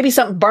 maybe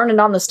something burning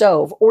on the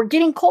stove or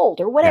getting cold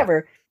or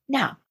whatever.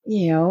 Yeah.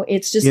 No,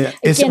 it's just, have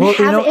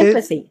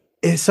empathy.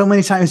 It's so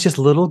many times just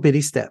little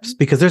bitty steps,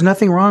 because there's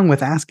nothing wrong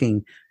with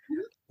asking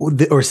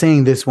or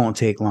saying this won't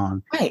take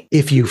long. Right.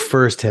 If you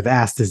first have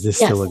asked, is this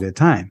still a good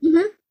time?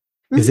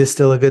 Mm-hmm. Is this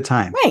still a good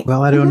time? Right.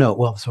 Well, I don't know.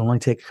 Well, this will only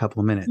take a couple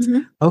of minutes.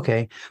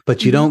 Okay.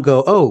 But you don't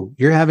go, oh,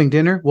 you're having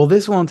dinner? Well,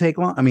 this won't take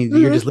long. I mean,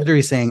 you're just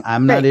literally saying,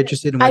 I'm not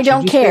interested in what I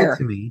don't care. said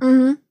to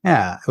me.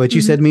 Yeah. What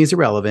you said to me is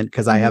irrelevant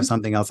because I have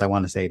something else I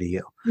want to say to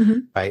you.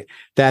 Right.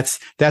 That's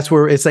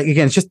where it's like,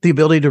 again, it's just the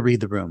ability to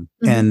read the room.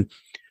 And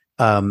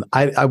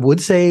I would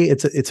say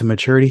it's a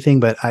maturity thing,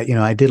 but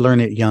I did learn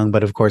it young,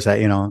 but of course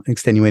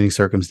extenuating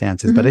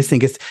circumstances, but I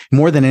think it's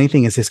more than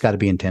anything, it's just got to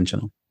be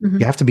intentional.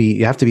 You have to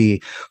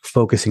be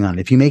focusing on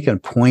it. If you make a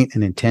point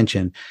and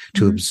intention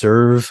to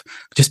observe,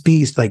 just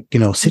be like,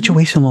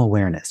 situational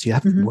awareness. You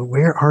have to,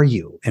 where are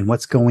you and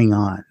what's going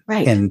on?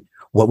 Right. And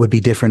what would be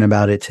different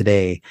about it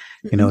today?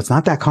 It's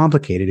not that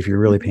complicated if you're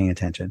really paying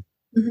attention.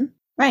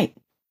 Right.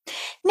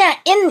 Now,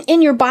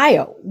 in your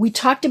bio, we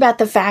talked about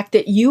the fact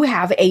that you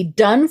have a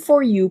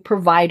done-for-you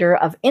provider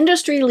of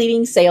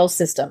industry-leading sales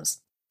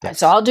systems. Yes.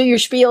 So I'll do your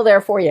spiel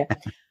there for you.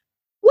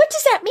 What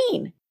does that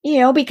mean?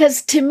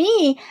 Because to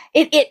me,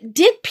 it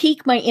did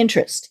pique my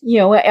interest.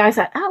 I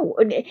thought,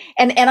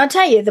 and I'll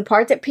tell you, the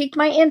part that piqued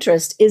my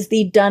interest is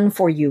the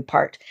done-for-you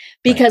part.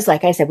 Because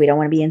like I said, we don't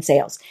want to be in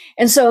sales.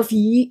 And so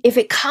if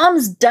it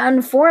comes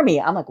done for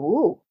me, I'm like,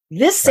 ooh,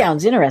 this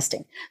sounds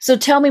interesting. So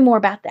tell me more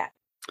about that.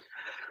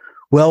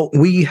 Well,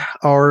 we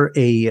are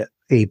a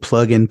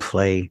plug and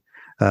play.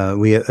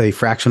 We have a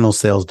fractional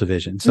sales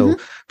division. So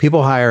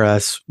people hire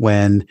us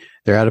when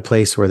they're at a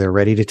place where they're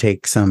ready to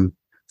take some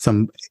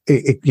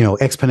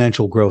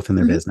exponential growth in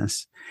their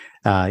business.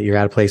 You're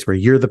at a place where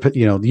you're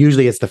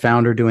usually it's the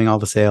founder doing all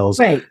the sales,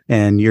 right?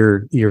 And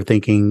you're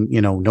thinking,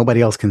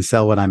 nobody else can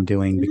sell what I'm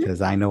doing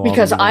because I know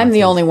because I'm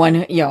the only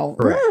one.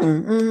 Correct.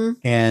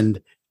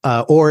 And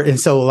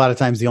so a lot of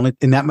times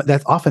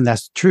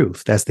that's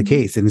truth. That's the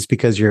case. And it's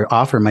because your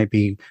offer might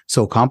be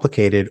so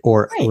complicated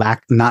or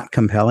not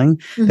compelling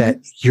that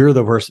you're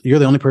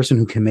the only person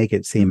who can make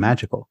it seem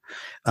magical.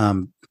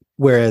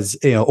 Whereas,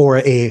 or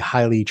a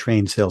highly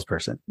trained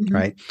salesperson.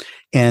 Right.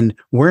 And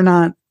we're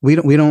not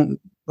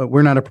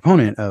a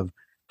proponent of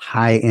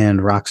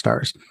high-end rock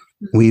stars.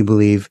 We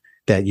believe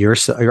that your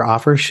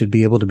offer should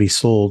be able to be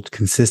sold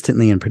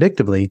consistently and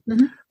predictably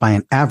by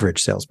an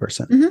average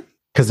salesperson.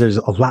 Because there's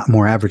a lot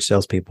more average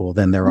salespeople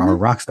than there are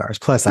rock stars.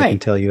 Plus, I can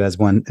tell you as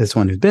one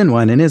who's been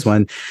one and is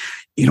one,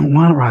 you don't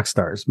want rock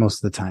stars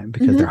most of the time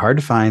because they're hard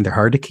to find, they're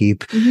hard to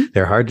keep,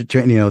 they're hard to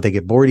train. They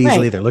get bored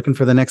easily. They're looking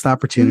for the next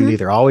opportunity.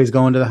 They're always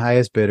going to the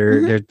highest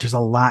bidder. There's a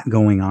lot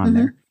going on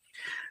there.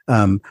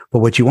 But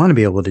what you want to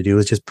be able to do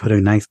is just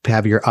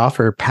have your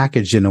offer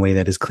packaged in a way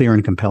that is clear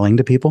and compelling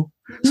to people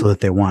so that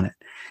they want it.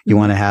 You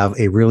want to have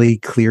a really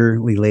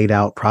clearly laid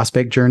out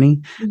prospect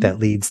journey that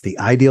leads the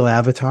ideal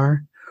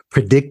avatar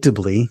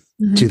predictably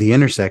to the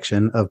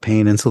intersection of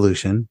pain and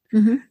solution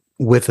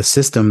with a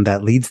system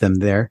that leads them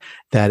there,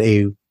 that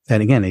a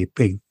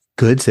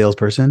good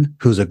salesperson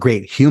who's a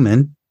great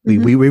human.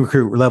 We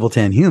recruit level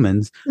 10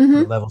 humans,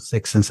 level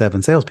 6 and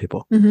 7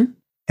 salespeople. And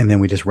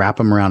then we just wrap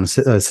them around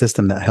a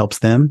system that helps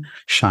them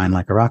shine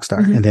like a rock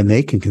star. And then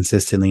they can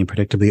consistently and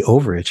predictably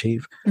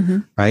overachieve.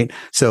 Right.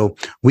 So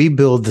we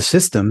build the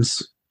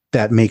systems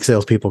that make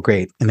salespeople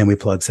great. And then we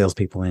plug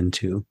salespeople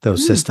into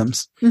those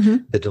systems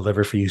that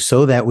deliver for you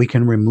so that we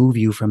can remove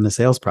you from the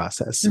sales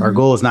process. Our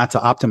goal is not to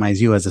optimize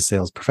you as a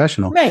sales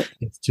professional. Right.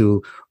 It's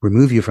to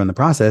remove you from the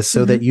process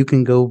so that you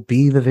can go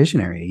be the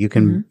visionary. You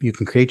can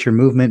create your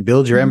movement,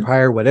 build your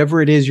empire,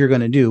 whatever it is you're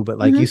going to do. But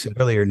like you said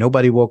earlier,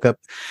 nobody woke up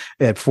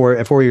at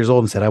 4 years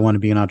old and said, I want to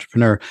be an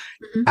entrepreneur.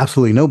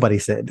 Absolutely nobody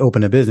said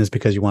open a business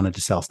because you wanted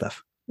to sell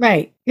stuff.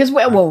 Right. Because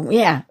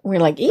we're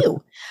like,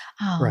 ew.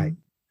 Right.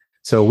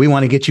 So we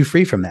want to get you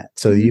free from that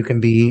so you can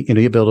be, you'll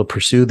be able to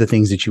pursue the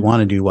things that you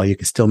want to do while you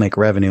can still make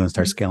revenue and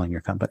start scaling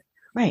your company.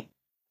 Right.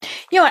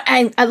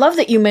 I love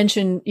that you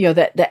mentioned,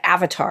 that the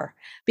avatar,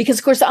 because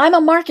of course I'm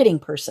a marketing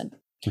person.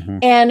 Mm-hmm.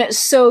 And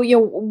so,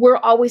 we're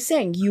always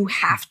saying you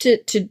have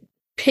to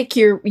pick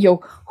your,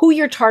 who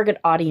your target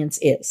audience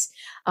is.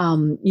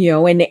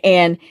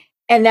 And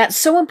that's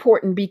so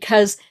important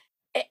because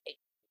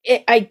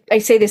I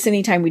say this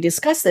anytime we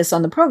discuss this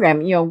on the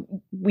program,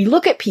 we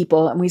look at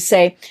people and we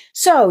say,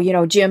 so,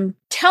 Jim,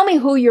 tell me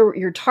who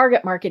your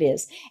target market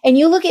is. And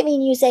you look at me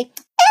and you say,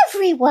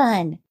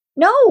 everyone.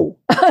 No,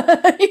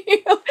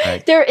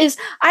 Right.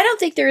 I don't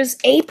think there is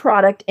a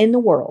product in the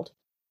world,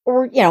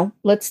 or,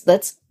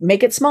 let's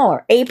make it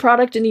smaller, a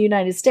product in the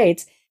United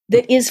States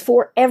that is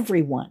for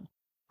everyone.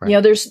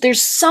 Right.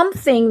 There's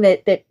something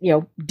that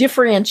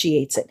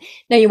differentiates it.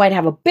 Now you might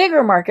have a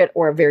bigger market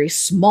or a very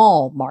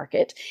small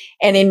market.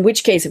 And in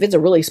which case, if it's a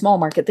really small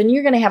market, then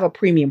you're going to have a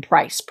premium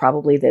price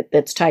probably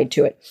that's tied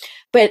to it.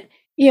 But,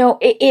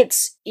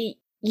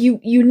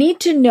 you need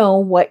to know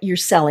what you're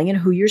selling and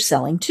who you're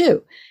selling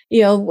to.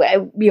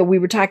 We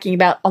were talking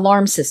about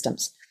alarm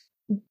systems.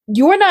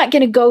 You're not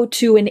going to go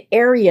to an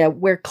area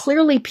where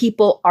clearly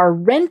people are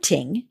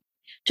renting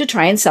to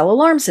try and sell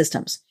alarm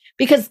systems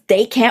because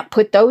they can't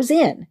put those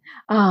in.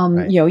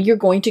 Right. You're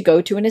going to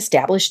go to an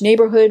established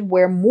neighborhood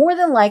where more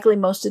than likely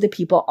most of the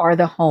people are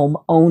the home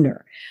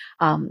owner.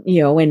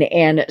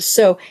 And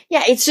so,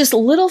 it's just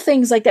little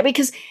things like that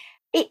because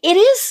it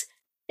is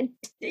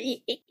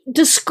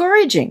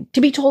discouraging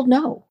to be told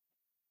no.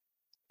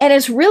 And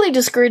it's really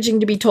discouraging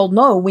to be told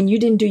no when you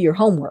didn't do your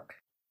homework.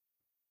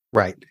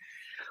 Right.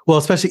 Well,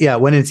 especially,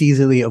 when it's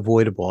easily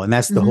avoidable. And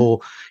that's the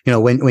whole,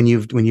 when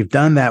you've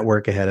done that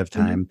work ahead of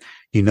time,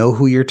 you know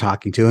who you're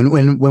talking to.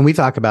 And when we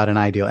talk about an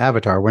ideal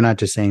avatar, we're not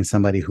just saying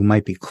somebody who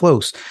might be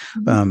close.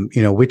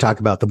 We talk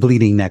about the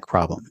bleeding neck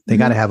problem. They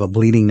got to have a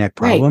bleeding neck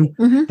problem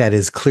that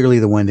is clearly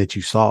the one that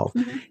you solve.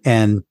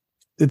 And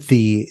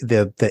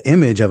the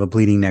image of a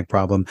bleeding neck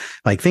problem,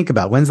 like think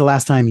about when's the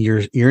last time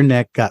your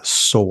neck got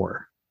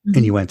sore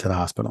and you went to the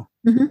hospital?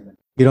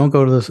 You don't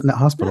go to the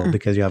hospital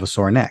because you have a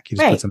sore neck. You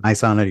just put some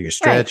ice on it, or you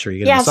stretch, or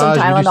you get a massage,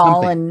 some Tylenol, you do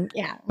something.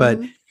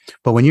 and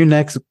But when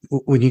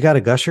when you got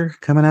a gusher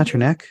coming out your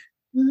neck,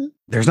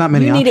 there's not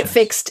many options. You need it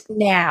fixed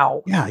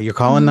now. Yeah, you're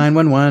calling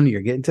 911.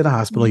 You're getting to the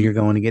hospital. You're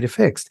going to get it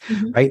fixed,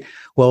 right?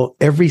 Well,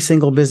 every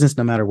single business,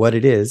 no matter what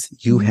it is,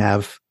 you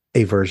have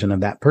a version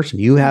of that person.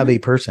 You have a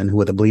person who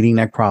with a bleeding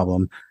neck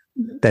problem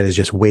that is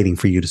just waiting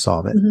for you to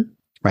solve it.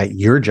 Right.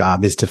 Your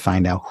job is to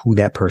find out who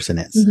that person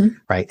is.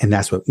 Right. And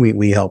that's what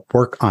we help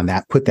work on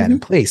that, put that in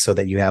place so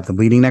that you have the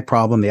bleeding neck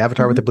problem, the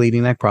avatar with the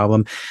bleeding neck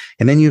problem.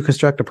 And then you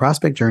construct a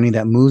prospect journey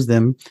that moves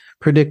them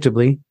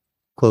predictably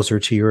closer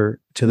to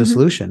the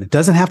solution. It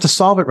doesn't have to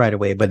solve it right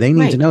away, but they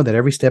need to know that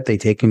every step they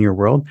take in your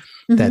world,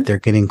 that they're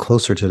getting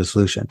closer to the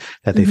solution,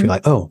 that they feel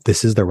like, oh,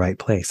 this is the right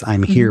place.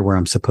 I'm here where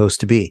I'm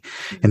supposed to be.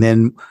 And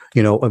then,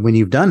 when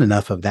you've done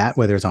enough of that,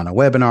 whether it's on a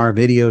webinar,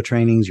 video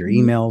trainings, your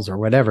emails or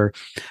whatever,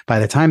 by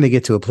the time they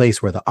get to a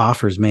place where the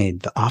offer is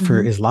made, the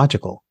offer is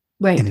logical.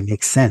 Right. And it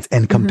makes sense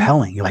and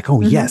compelling. You're like,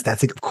 oh, yes,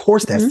 of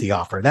course, that's the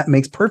offer. That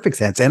makes perfect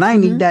sense. And I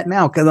need that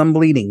now because I'm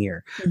bleeding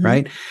here.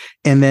 Right.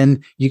 And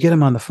then you get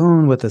them on the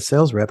phone with a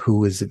sales rep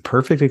who is a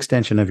perfect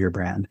extension of your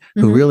brand,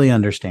 who really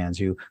understands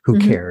you, who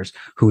cares,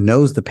 who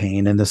knows the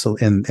pain and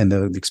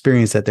the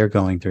experience that they're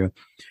going through.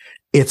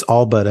 It's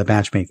all but a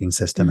matchmaking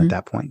system at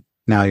that point.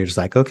 Now you're just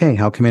like, okay,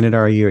 how committed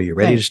are you? Are you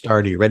ready to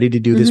start? Are you ready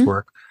to do this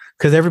work?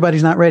 Because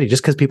everybody's not ready.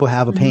 Just because people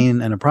have a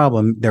pain and a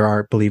problem, there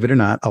are, believe it or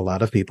not, a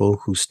lot of people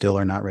who still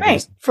are not ready.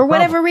 Right. For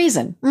whatever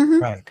reason.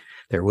 Right.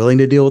 They're willing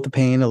to deal with the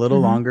pain a little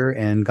longer,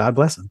 and God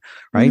bless them.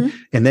 Right.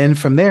 And then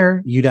from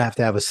there, you'd have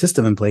to have a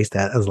system in place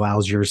that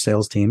allows your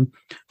sales team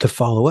to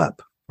follow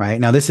up. Right.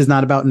 Now, this is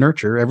not about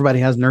nurture. Everybody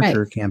has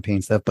nurture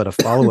campaign stuff, but a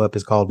follow up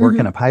is called work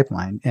in a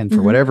pipeline. And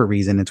for whatever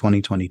reason in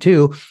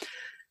 2022,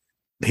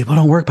 people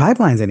don't work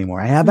pipelines anymore.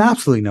 I have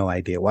absolutely no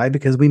idea why,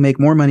 because we make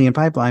more money in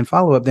pipeline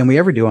follow-up than we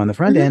ever do on the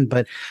front end,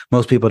 but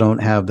most people don't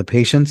have the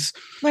patience,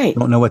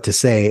 don't know what to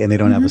say, and they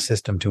don't have a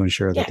system to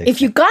ensure that they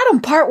if you got them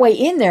partway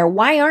in there,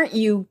 why aren't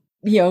you,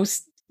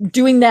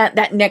 doing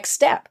that next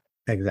step?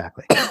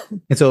 Exactly.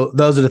 And so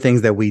those are the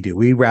things that we do.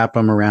 We wrap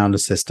them around a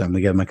system.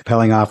 We give them a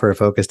compelling offer, a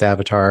focused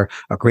avatar,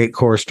 a great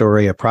core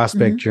story, a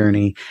prospect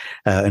journey,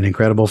 an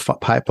incredible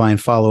pipeline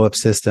follow-up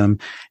system,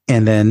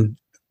 and then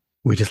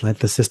we just let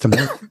the system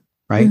work.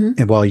 Right.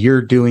 And while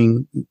you're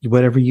doing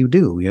whatever you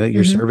do,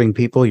 you're serving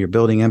people, you're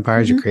building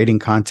empires, you're creating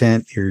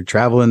content, you're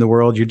traveling the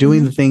world, you're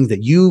doing the things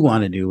that you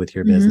want to do with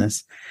your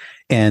business,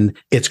 and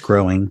it's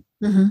growing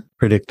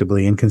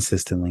predictably and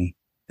consistently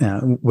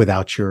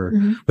without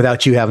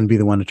you having to be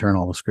the one to turn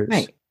all the screws.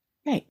 Right.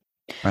 And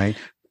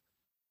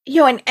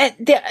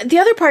the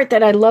other part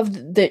that I love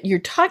that you're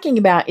talking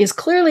about is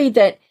clearly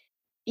that,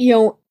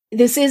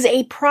 this is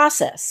a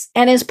process.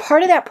 And as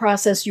part of that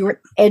process, you're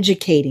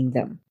educating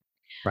them.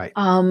 Right.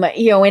 And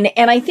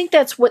I think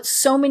that's what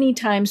so many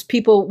times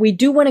we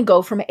do want to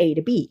go from A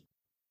to B.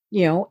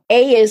 A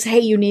is, hey,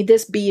 you need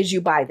this. B is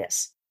you buy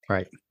this.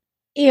 Right.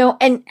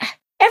 And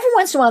every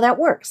once in a while that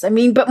works. I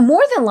mean, but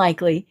more than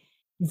likely,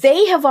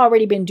 they have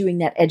already been doing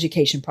that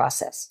education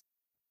process.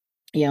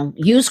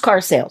 Used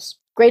car sales,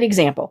 great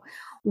example,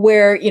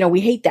 where,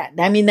 we hate that.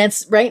 I mean,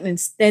 that's right.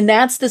 And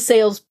that's the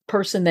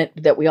salesperson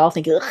that we all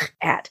think ugh,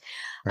 at.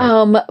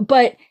 Right.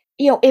 But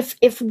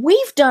if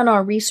we've done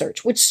our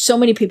research, which so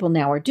many people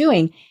now are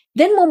doing,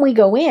 then when we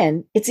go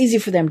in, it's easy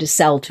for them to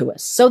sell to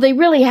us. So they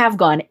really have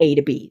gone A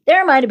to B.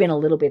 There might have been a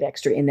little bit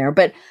extra in there,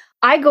 but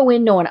I go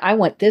in knowing I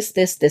want this,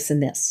 this, this,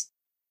 and this.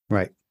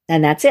 Right.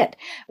 And that's it,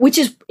 which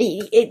is,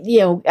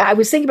 I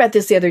was thinking about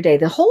this the other day,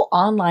 the whole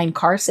online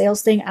car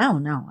sales thing. I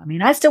don't know. I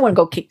mean, I still want to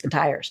go kick the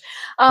tires.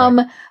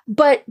 Right.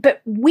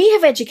 But we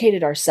have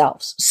educated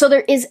ourselves. So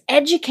there is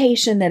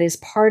education that is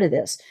part of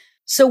this.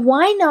 So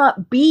why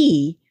not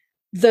be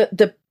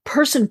the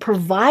person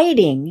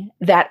providing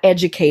that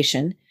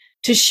education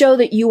to show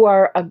that you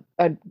are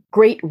a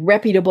great,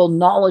 reputable,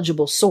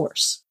 knowledgeable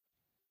source?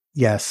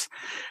 Yes.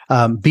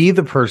 Be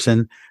the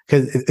person,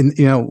 because,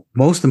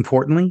 most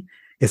importantly,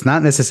 it's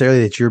not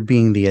necessarily that you're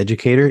being the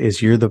educator,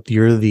 is you're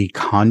the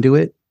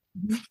conduit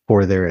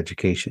for their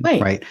education,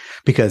 right?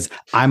 Because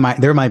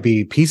there might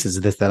be pieces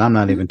of this that I'm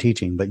not even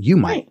teaching, but you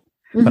might,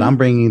 but I'm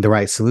bringing the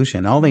right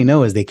solution. All they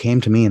know is they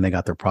came to me and they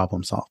got their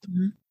problem solved.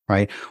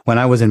 Right. When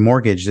I was in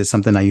mortgage, that's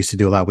something I used to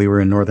do a lot. We were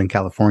in Northern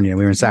California.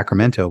 We were in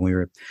Sacramento. We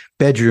were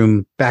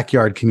bedroom,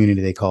 backyard community,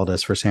 they called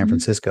us, for San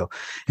Francisco.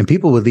 And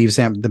people would leave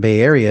the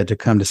Bay Area to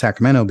come to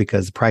Sacramento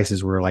because the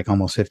prices were like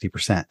almost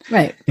 50%.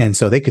 Right. And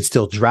so they could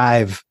still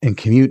drive and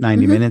commute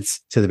 90 minutes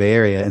to the Bay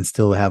Area and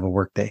still have a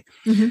work day.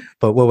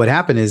 But what would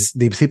happen is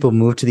these people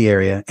moved to the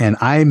area, and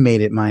I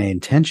made it my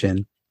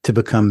intention to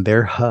become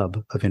their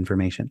hub of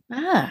information.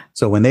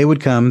 So when they would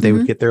come, they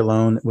would get their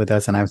loan with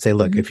us. And I would say,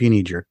 look, if you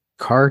need your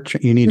car,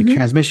 you need a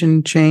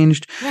transmission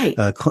changed,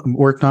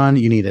 worked on,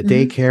 you need a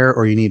daycare,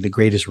 or you need the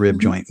greatest rib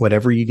joint,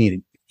 whatever you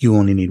need, you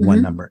only need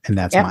one number, and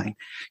that's mine.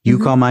 You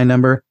call my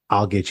number,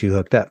 I'll get you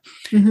hooked up.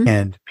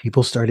 And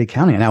people started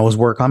counting. And I was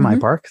work on my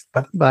part,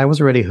 but I was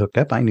already hooked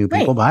up. I knew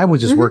people, but I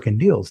was just working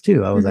deals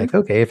too. I was like,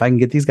 okay, if I can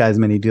get these guys as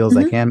many deals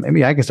as I can,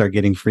 maybe I can start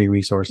getting free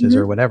resources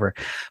or whatever.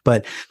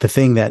 But the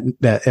thing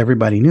that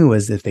everybody knew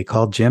was if they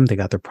called Jim, they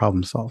got their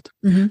problem solved.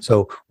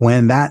 So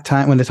when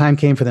the time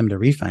came for them to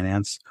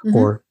refinance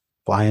or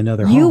buy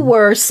another home, you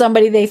were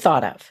somebody they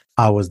thought of.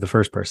 I was the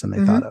first person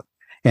they thought of.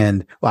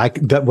 And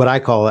what I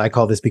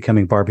call this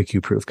becoming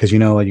barbecue proof. Because, you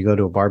go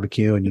to a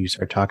barbecue and you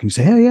start talking, you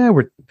say, hey, yeah,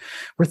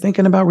 we're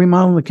thinking about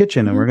remodeling the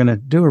kitchen and we're going to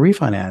do a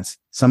refinance.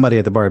 Somebody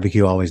at the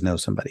barbecue always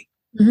knows somebody.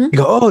 You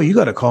go, oh, you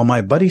got to call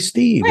my buddy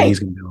Steve. And he's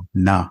going to go,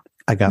 nah,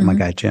 I got my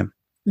guy Jim.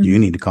 You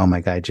need to call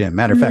my guy Jim.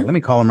 Matter of fact, let me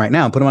call him right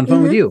now and put him on the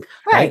phone with you.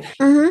 Right.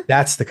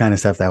 That's the kind of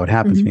stuff that would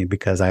happen to me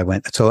because I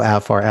went so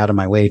far out of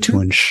my way to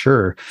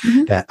ensure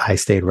that I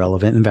stayed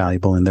relevant and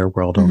valuable in their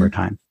world over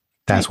time.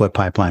 That's what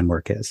pipeline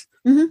work is.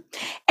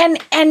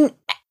 And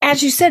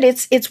as you said,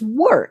 it's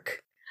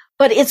work,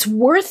 but it's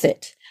worth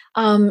it.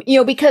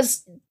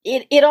 Because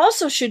it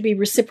also should be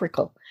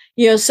reciprocal.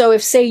 So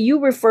if, say, you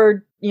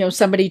referred,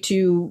 somebody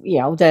to,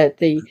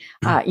 the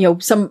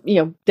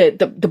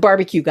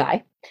barbecue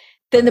guy,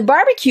 then the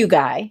barbecue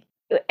guy,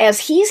 as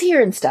he's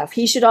hearing stuff,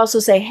 he should also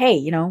say,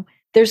 hey,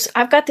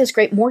 I've got this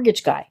great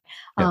mortgage guy.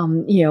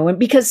 And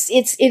because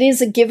it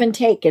is a give and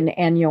take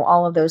and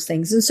all of those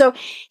things. And so,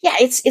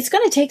 it's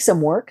going to take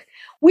some work,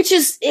 which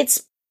is,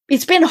 it's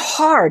been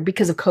hard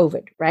because of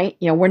COVID, right?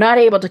 We're not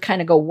able to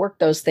kind of go work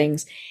those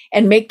things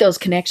and make those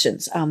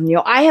connections.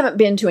 I haven't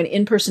been to an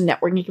in-person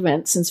networking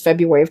event since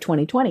February of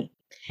 2020.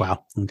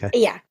 Wow. Okay.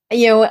 Yeah.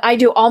 I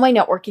do all my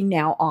networking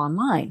now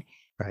online.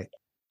 Right.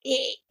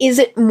 Is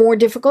it more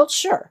difficult?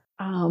 Sure.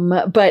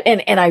 But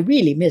I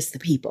really miss the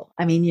people.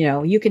 I mean,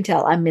 you can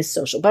tell I miss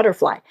social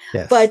butterfly,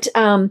 but,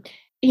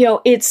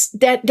 it's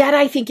that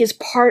I think is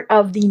part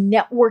of the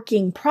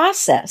networking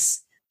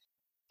process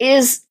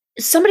is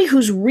somebody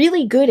who's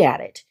really good at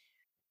it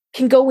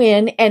can go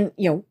in and,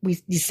 you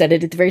said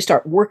it at the very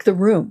start, work the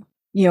room,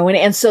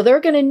 and so they're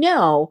going to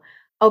know,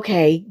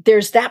 okay,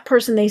 there's that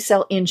person, they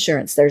sell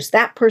insurance. There's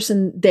that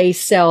person, they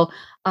sell,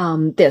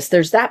 this,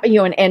 there's that,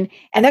 and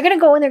they're going to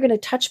go and they're going to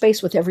touch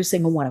base with every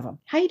single one of them.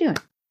 How you doing?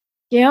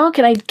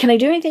 Can I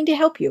do anything to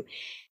help you?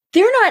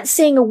 They're not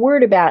saying a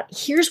word about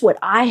here's what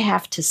I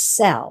have to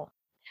sell.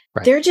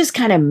 Right. They're just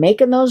kind of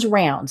making those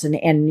rounds and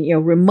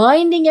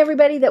reminding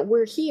everybody that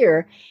we're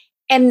here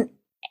and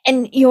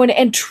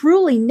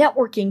truly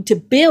networking to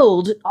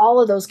build all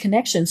of those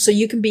connections so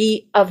you can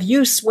be of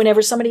use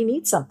whenever somebody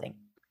needs something.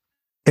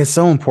 It's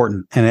so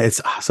important and it's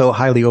so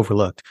highly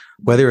overlooked,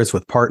 whether it's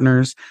with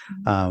partners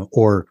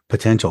or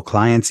potential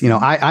clients.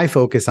 I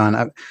focus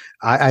on,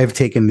 I've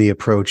taken the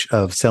approach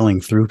of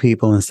selling through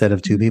people instead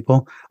of to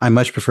people. I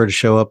much prefer to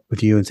show up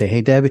with you and say,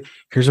 hey, Deb,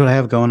 here's what I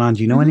have going on.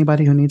 Do you know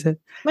anybody who needs it?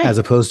 Right. As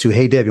opposed to,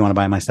 hey, Deb, you want to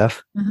buy my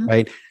stuff?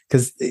 Right.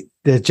 Because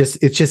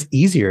it's just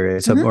easier.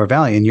 It's more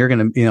value. And you're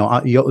going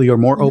to, you're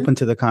more open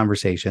to the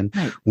conversation.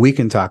 Right. We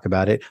can talk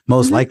about it.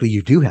 Most likely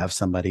you do have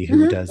somebody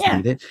who does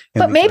need it.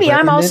 But maybe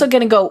I'm also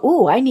going to go,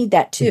 ooh, I need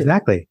that too.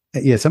 Exactly.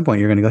 Yeah, at some point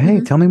you're going to go,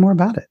 hey, tell me more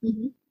about it.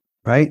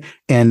 Right.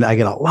 And I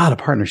get a lot of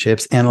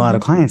partnerships and a lot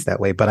of clients that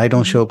way, but I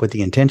don't show up with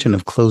the intention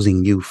of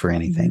closing you for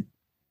anything.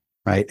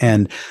 Right.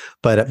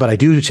 But I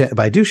do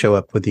show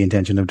up with the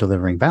intention of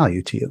delivering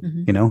value to you.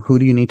 Who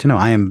do you need to know?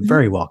 I am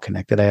very well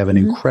connected. I have an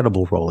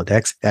incredible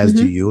Rolodex, as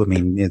do you. I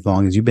mean, as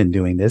long as you've been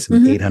doing this,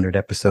 800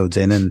 episodes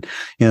in, and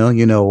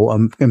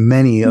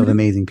many of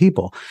amazing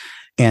people.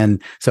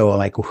 And so,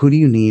 like, who do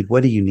you need?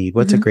 What do you need?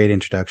 What's a great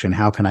introduction?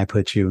 How can I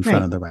put you in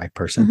front of the right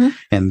person?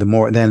 And the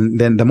more, then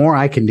the more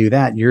I can do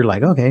that, you're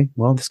like, okay,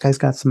 well, this guy's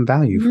got some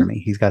value for me.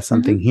 He's got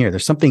something here.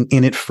 There's something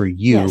in it for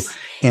you. Yes.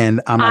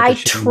 And I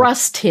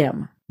trust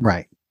him.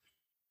 Right.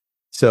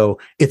 So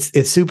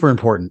it's super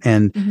important.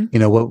 And,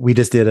 what we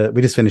just did,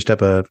 we just finished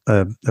up a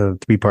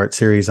 3-part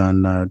series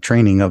on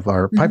training of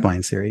our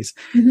pipeline series.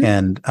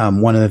 And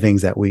one of the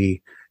things that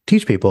we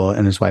teach people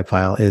in this Swipe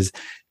File is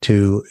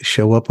to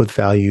show up with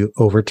value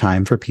over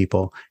time for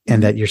people,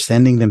 and that you're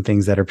sending them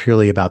things that are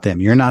purely about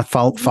them. You're not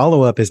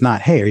follow up is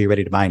not, hey, are you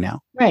ready to buy now?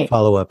 Right.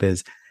 Follow up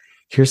is,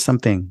 here's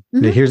something.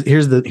 Here's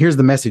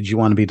the message you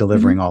want to be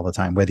delivering all the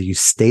time, whether you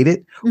state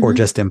it or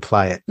just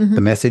imply it.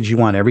 The message you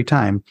want every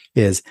time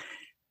is,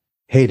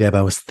 hey, Deb,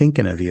 I was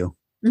thinking of you,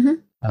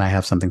 and I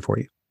have something for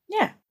you.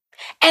 Yeah.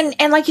 And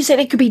like you said,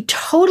 it could be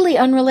totally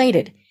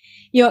unrelated.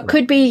 It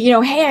could be,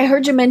 hey, I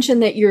heard you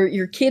mention that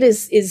your kid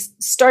is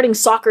starting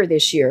soccer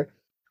this year.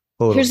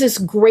 Totally. Here's this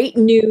great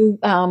new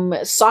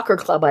soccer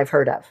club I've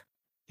heard of.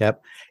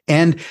 Yep.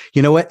 And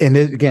you know what? And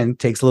it, again,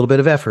 takes a little bit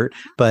of effort,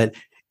 but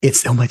it's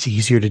so much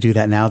easier to do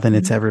that now than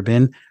it's ever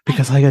been,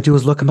 because all you gotta do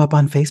is look them up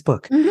on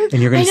Facebook,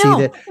 and you're going to see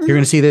that you're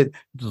going to see that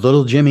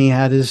little Jimmy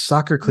had his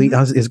soccer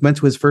went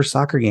to his first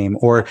soccer game,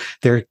 or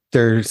their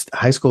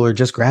high schooler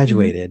just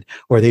graduated,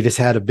 or they just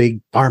had a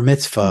big bar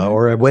mitzvah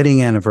or a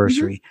wedding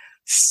anniversary.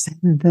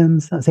 Send them,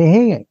 say,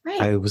 hey,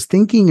 I was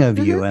thinking of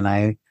you, and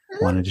I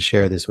wanted to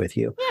share this with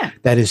you. Yeah.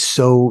 That is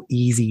so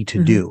easy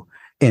to do.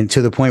 And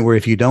to the point where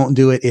if you don't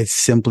do it, it's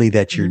simply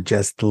that you're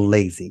just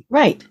lazy.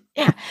 Right.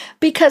 Yeah.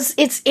 Because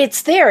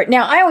it's there.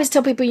 Now, I always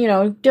tell people,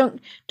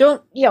 don't,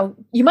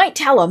 you might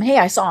tell them, hey,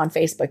 I saw on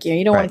Facebook,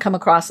 you don't want to come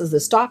across as the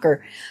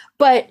stalker.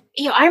 But,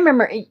 I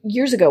remember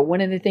years ago,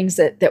 one of the things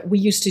that we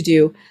used to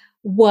do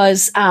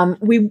was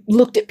we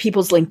looked at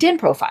people's LinkedIn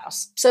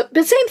profiles. So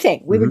the same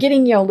thing. We were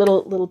getting,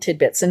 little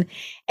tidbits.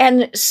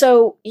 And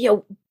so,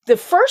 the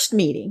first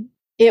meeting,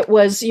 it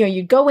was,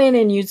 you'd go in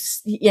and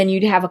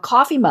you'd have a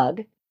coffee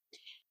mug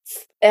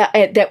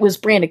that was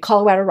branded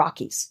Colorado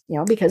Rockies,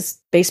 because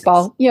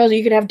baseball,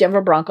 you could have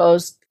Denver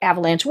Broncos,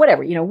 Avalanche,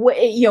 whatever,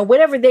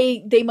 whatever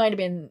they might have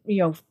been,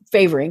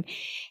 favoring,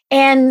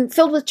 and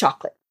filled with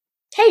chocolate.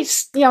 Hey,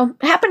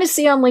 happen to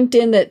see on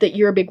LinkedIn that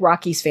you're a big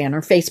Rockies fan, or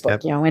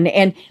Facebook,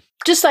 and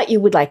just thought you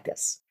would like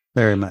this.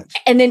 Very much.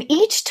 And then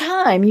each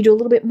time you do a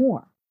little bit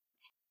more.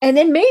 And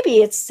then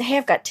maybe it's, hey,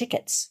 I've got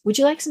tickets. Would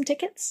you like some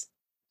tickets?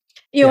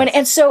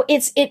 And so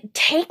it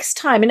takes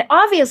time. And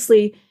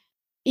obviously,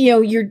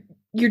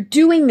 you're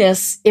doing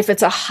this if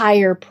it's a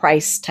higher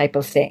price type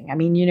of thing. I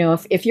mean,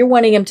 if you're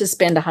wanting them to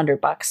spend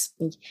 $100,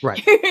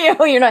 right?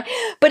 You're not.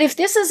 But if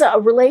this is a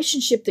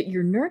relationship that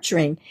you're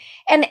nurturing,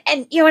 and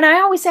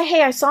I always say,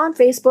 hey, I saw on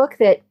Facebook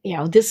that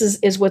this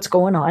is what's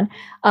going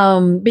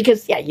on,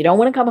 because you don't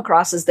want to come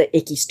across as the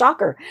icky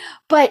stalker,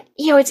 but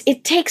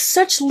it takes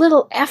such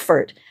little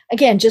effort,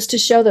 again, just to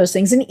show those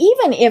things, and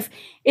even if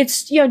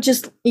it's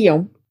just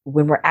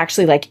when we're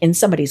actually like in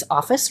somebody's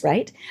office,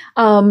 right,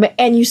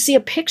 and you see a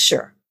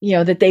picture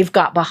that they've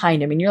got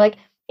behind them, and you're like,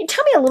 hey,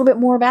 tell me a little bit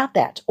more about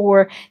that.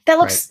 Or that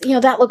looks,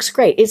 that looks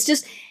great. It's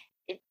just,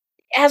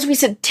 as we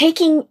said,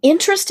 taking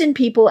interest in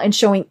people and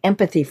showing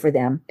empathy for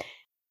them.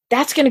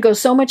 That's going to go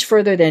so much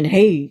further than,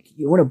 hey,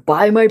 you want to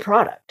buy my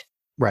product.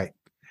 Right.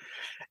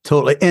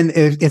 Totally. And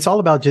it's all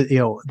about just,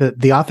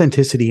 the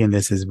authenticity in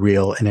this is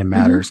real, and it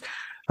matters.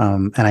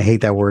 And I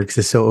hate that word because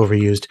it's so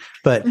overused,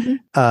 but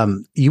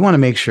you want to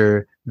make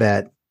sure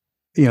that,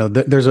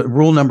 there's a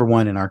rule number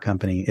one in our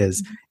company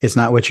is it's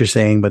not what you're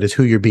saying, but it's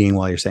who you're being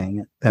while you're saying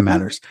it that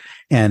matters.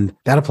 And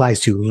that applies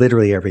to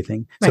literally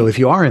everything. Right. So if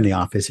you are in the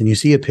office and you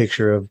see a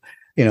picture of,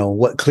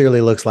 what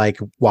clearly looks like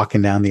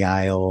walking down the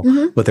aisle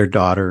with their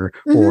daughter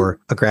or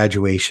a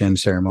graduation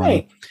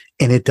ceremony,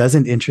 and it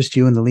doesn't interest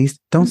you in the least,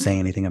 don't say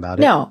anything about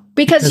it. No,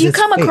 because you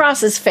come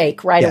across as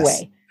fake right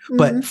away.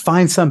 But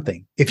find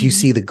something. If you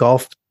see the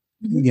golf,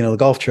 the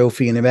golf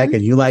trophy in the back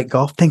and you like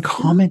golf, then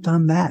comment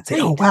on that. Say,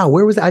 oh, wow,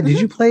 where was that? Did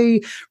you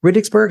play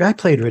Riddicksburg? I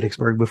played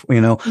Riddicksburg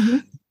before,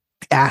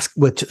 ask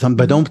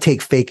but don't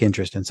take fake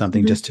interest in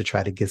something just to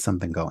try to get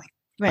something going.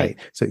 Right.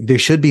 So there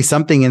should be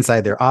something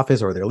inside their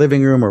office or their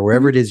living room or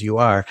wherever it is you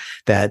are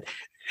that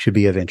should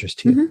be of interest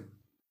to you.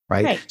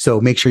 Right. So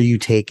make sure you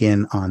take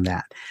in on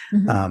that.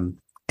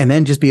 And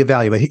then just be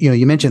evaluated.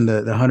 You mentioned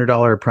the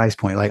 $100 price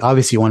point. Like,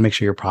 obviously you want to make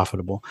sure you're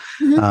profitable.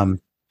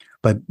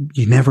 But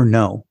you never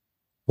know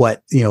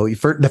what,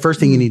 the first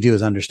thing you need to do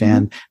is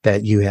understand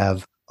that you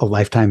have a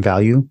lifetime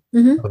value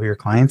of your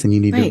clients, and you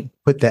need to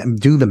put that and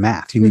do the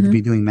math. You need to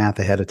be doing math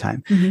ahead of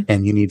time.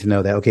 And you need to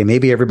know that, okay,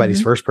 maybe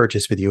everybody's first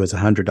purchase with you is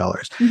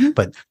 $100,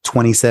 but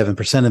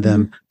 27% of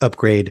them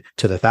upgrade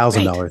to the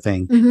 $1,000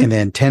 thing. And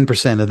then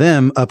 10% of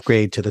them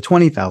upgrade to the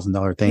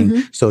 $20,000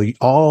 thing. So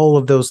all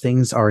of those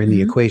things are in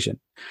the equation.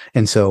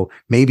 And so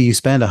maybe you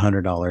spend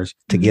 $100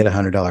 to get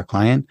 $100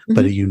 client,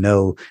 but you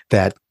know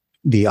that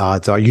the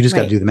odds are, you just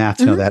got to do the math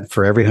to know that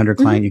for every 100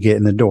 client you get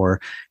in the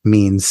door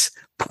means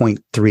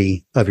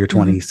 0.3 of your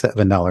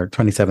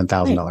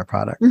 $27,000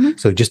 product.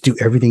 So just do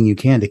everything you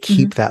can to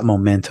keep that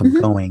momentum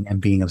going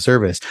and being of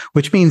service,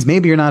 which means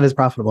maybe you're not as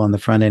profitable on the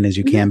front end as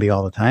you can be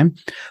all the time,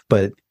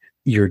 but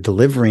you're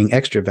delivering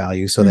extra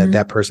value so that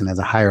that person has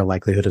a higher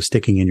likelihood of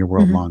sticking in your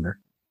world longer.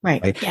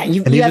 Right. Yeah.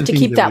 You have to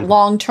keep that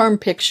long-term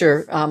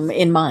picture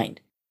in mind.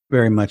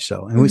 Very much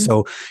so. And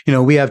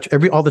we have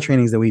all the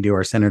trainings that we do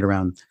are centered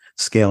around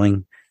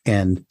scaling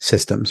and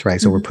systems,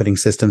 right? So we're putting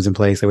systems in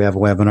place. So we have a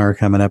webinar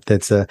coming up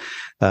that's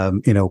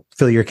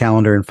fill your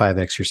calendar and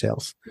 5x your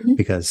sales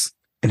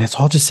and it's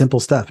all just simple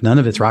stuff. None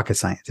of it's rocket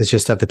science. It's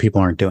just stuff that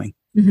people aren't doing.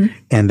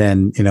 And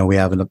then, we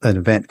have an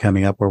event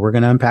coming up where we're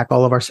going to unpack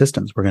all of our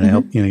systems. We're going to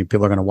help,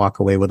 people are going to walk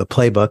away with a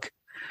playbook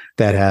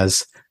that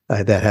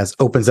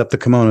opens up the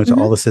kimono to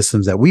all the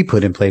systems that we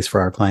put in place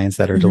for our clients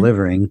that are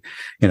delivering,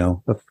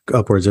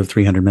 upwards of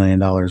 $300 million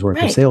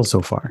worth of sales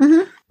so far.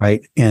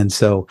 Right. And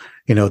so,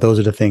 those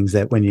are the things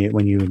that when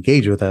you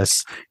engage with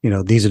us,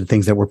 these are the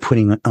things that we're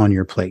putting on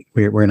your plate.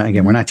 We're not,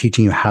 we're not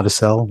teaching you how to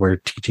sell. We're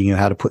teaching you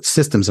how to put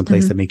systems in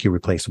place that make you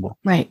replaceable.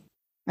 Right.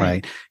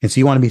 And so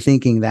you want to be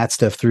thinking that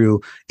stuff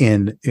through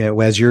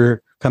as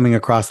you're coming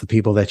across the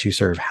people that you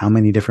serve, how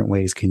many different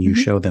ways can you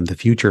show them the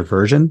future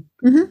version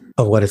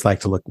of what it's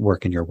like to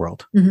work in your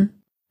world?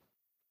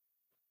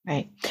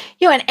 Right.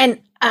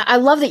 And I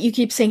love that you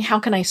keep saying, how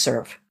can I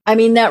serve? I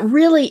mean, that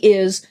really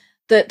is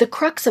the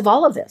crux of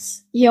all of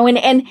this,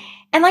 and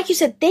like you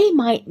said, they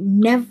might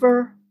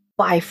never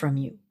buy from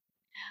you,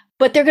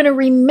 but they're going to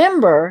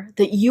remember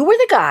that you were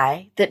the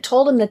guy that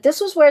told them that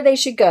this was where they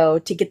should go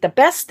to get the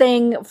best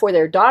thing for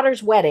their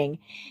daughter's wedding.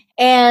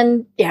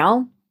 And,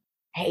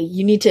 hey,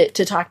 you need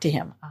to talk to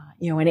him,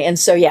 and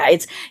so,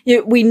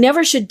 we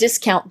never should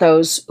discount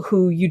those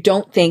who you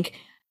don't think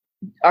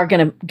are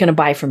going to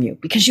buy from you,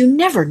 because you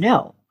never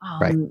know.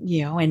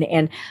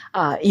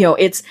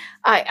 It's,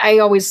 I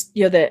always,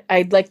 that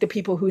I like the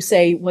people who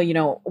say,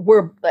 well,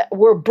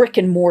 we're a brick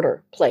and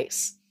mortar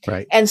place.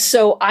 Right. And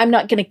so I'm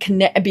not going to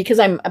connect, because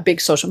I'm a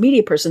big social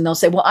media person. They'll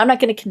say, well, I'm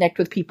not going to connect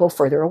with people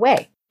further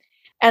away.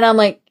 And I'm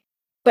like,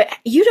 but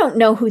you don't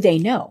know who they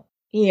know,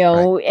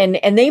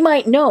 and they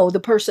might know the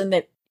person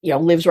that,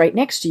 lives right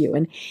next to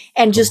you,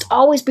 and just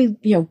always be,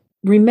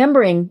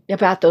 remembering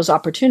about those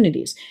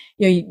opportunities.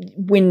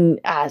 When,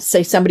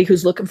 say somebody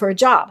who's looking for a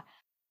job,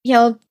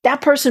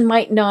 that person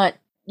might not,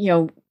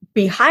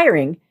 be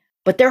hiring,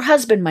 but their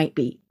husband might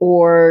be,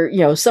 or,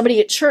 somebody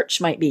at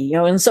church might be,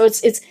 and so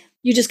it's,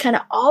 you just kind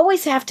of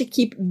always have to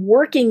keep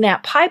working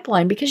that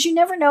pipeline, because you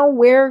never know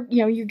where,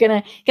 you're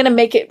going to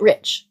make it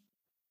rich.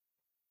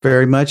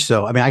 Very much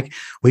so. I mean,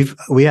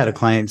 we had a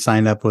client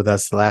sign up with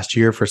us last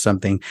year for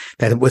something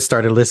that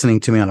started listening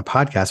to me on a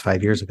podcast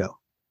 5 years ago.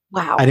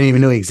 Wow. I didn't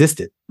even know he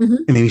existed.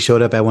 And then he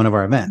showed up at one of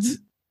our events.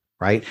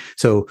 Right.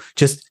 So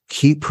just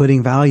keep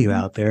putting value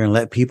out there and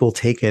let people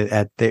take it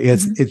at their,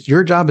 it's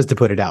your job is to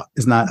put it out.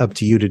 It's not up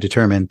to you to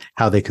determine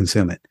how they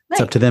consume it. It's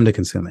up to them to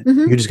consume it.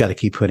 You just got to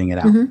keep putting it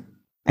out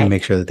and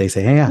make sure that they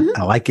say, hey,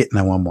 I like it and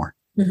I want more.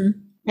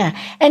 Yeah.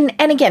 And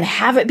again,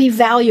 have it be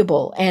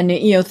valuable. And,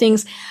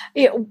 things,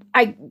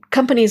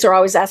 companies are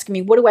always asking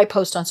me, what do I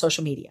post on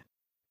social media?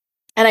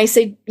 And I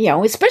say,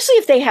 especially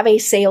if they have a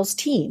sales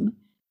team,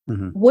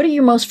 what are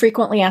your most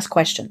frequently asked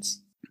questions?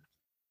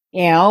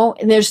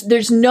 And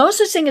there's no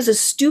such thing as a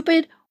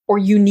stupid or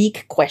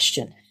unique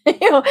question.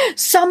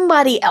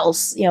 Somebody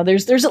else,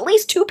 there's at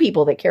least two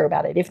people that care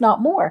about it, if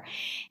not more.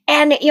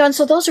 And, and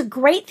so those are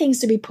great things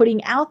to be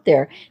putting out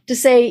there to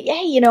say,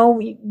 hey,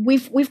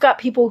 we've got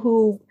people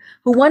who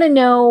want to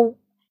know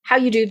how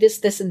you do this,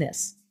 this, and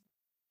this.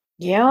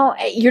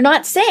 You're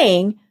not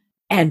saying,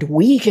 and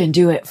we can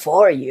do it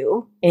for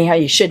you. Anyhow,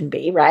 you shouldn't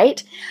be,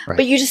 right?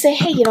 But you just say,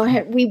 hey,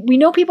 we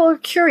know people are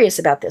curious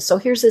about this. So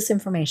here's this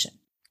information.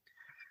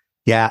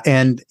 Yeah.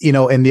 And,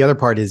 and the other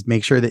part is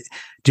make sure that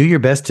do your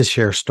best to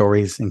share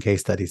stories and case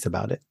studies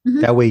about it.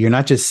 That way you're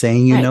not just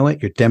saying you know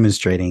it, you're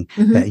demonstrating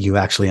that you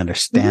actually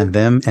understand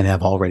them and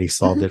have already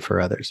solved it for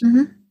others.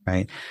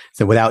 Right.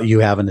 So without you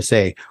having to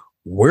say,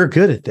 we're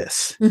good at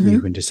this,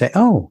 you can just say,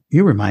 oh,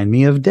 you remind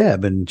me of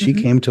Deb, and she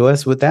came to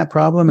us with that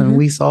problem and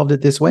we solved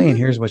it this way. And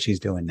here's what she's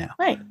doing now.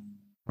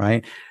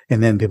 Right.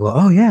 And then people,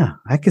 oh yeah,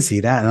 I can see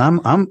that.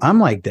 And I'm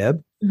like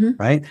Deb.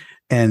 Right.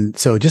 And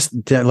so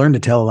just learn to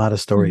tell a lot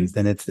of stories.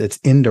 And it's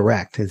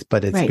indirect,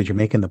 but you're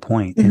making the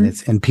point.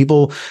 And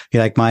people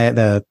like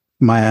Maya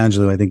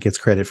Angelou, I think, gets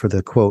credit for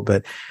the quote,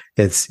 but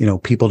it's,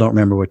 people don't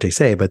remember what they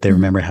say, but they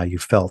remember how you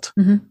felt,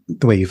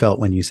 the way you felt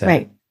when you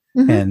said it.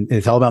 And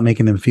it's all about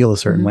making them feel a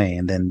certain way.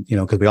 And then,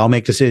 because we all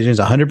make decisions,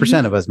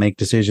 100% of us make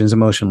decisions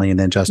emotionally and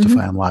then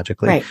justify them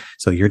logically. Right.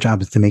 So your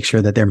job is to make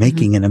sure that they're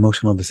making an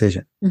emotional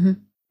decision,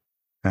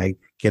 right?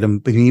 Get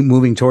them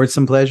moving towards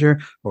some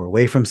pleasure or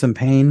away from some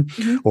pain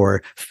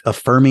or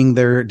affirming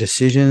their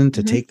decision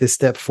to take this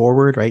step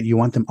forward, right? You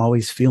want them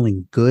always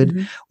feeling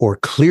good or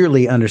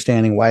clearly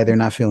understanding why they're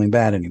not feeling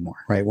bad anymore,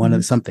 right? One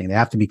of something, they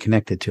have to be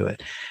connected to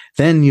it.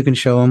 Then you can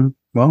show them,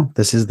 well,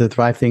 this is the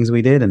 5 things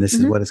we did, and this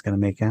is what it's going to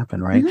make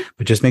happen, right?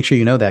 But just make sure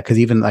you know that, because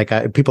even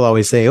people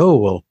always say, oh,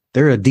 well,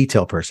 they're a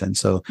detail person,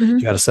 so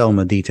you got to sell them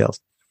the details.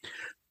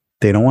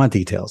 They don't want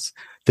details.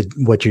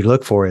 What you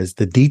look for is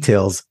the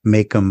details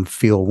make them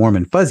feel warm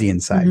and fuzzy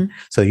inside.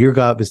 So your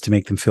job is to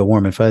make them feel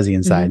warm and fuzzy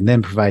inside, and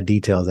then provide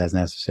details as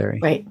necessary.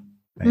 Right.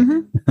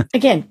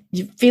 Again,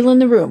 you feel in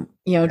the room,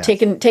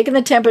 taking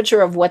the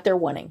temperature of what they're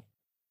wanting.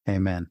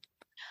 Amen.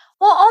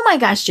 Well, oh my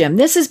gosh, Jim,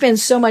 this has been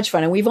so much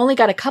fun, and we've only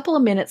got a couple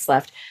of minutes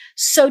left.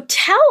 So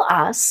tell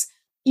us,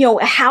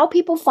 how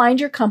people find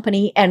your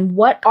company and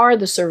what are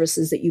the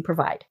services that you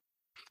provide?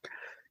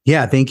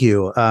 Yeah, thank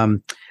you.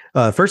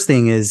 First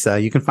thing is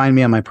you can find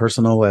me on my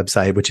personal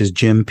website, which is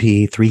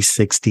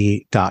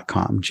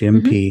jimp360.com,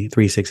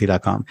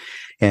 jimp360.com.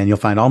 And you'll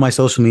find all my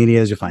social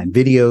medias. You'll find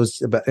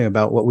videos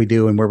about what we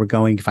do and where we're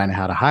going. You can find out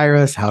how to hire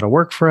us, how to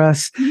work for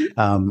us,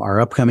 our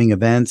upcoming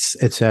events,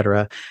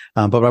 etc.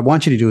 But what I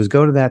want you to do is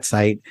go to that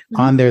site.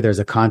 On there, there's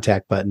a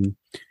contact button.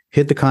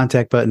 Hit the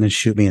contact button and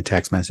shoot me a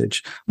text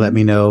message. Let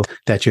me know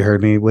that you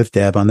heard me with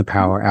Deb on the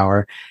Power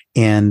Hour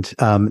and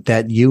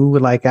that you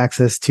would like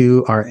access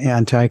to our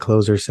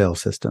anti-closer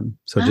sales system.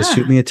 So just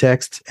shoot me a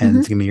text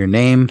and give me your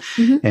name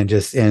and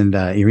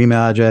your email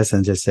address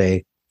and just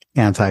say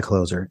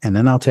anti-closer. And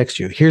then I'll text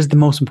you. Here's the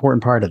most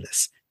important part of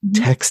this.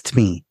 Text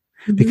me.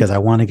 Because I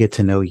want to get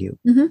to know you,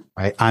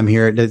 right? I'm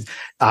here.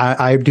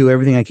 I do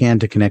everything I can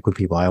to connect with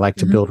people. I like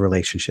to build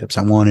relationships.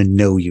 I want to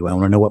know you. I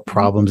want to know what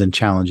problems and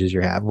challenges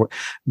you have.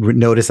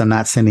 Notice I'm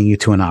not sending you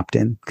to an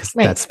opt-in because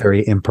that's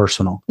very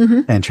impersonal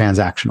and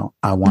transactional.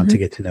 I want to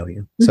get to know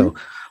you. So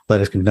let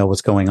us know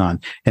what's going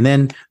on. And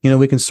then,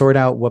 we can sort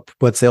out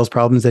what sales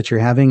problems that you're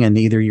having. And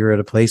either you're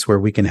at a place where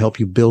we can help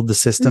you build the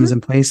systems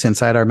in place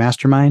inside our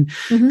mastermind,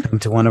 come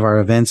to one of our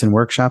events and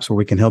workshops where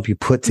we can help you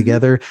put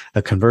together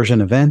a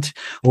conversion event.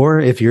 Or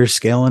if you're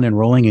scaling and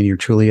rolling and you're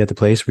truly at the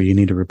place where you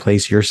need to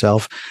replace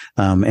yourself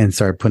and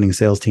start putting a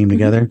sales team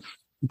together,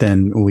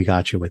 then we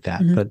got you with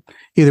that. But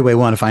either way, we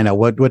want to find out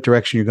what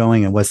direction you're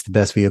going and what's the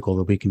best vehicle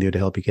that we can do to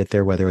help you get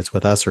there, whether it's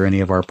with us or any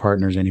of our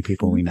partners, any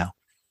people we know.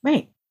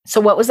 Right. So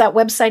what was that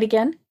website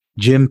again?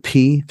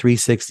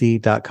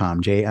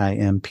 jimp360.com,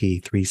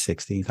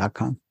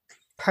 jimp360.com.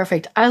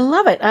 Perfect. I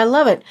love it. I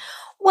love it.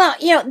 Well,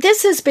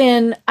 this has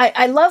been,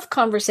 I love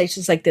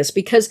conversations like this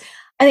because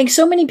I think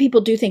so many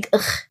people do think,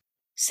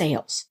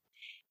 sales.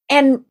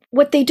 And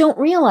what they don't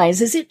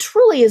realize is it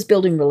truly is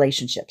building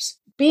relationships,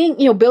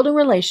 building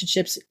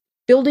relationships,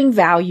 building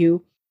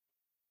value,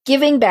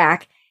 giving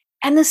back,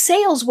 and the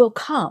sales will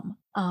come.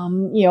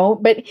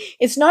 But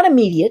it's not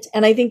immediate.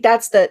 And I think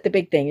that's the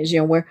big thing is,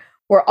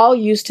 we're all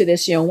used to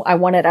this, I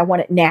want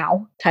it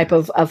now type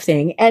of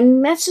thing.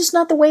 And that's just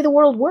not the way the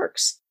world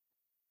works.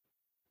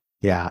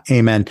 Yeah.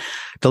 Amen.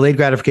 Delayed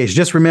gratification.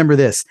 Just remember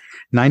this,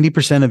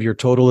 90% of your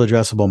total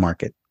addressable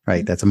market,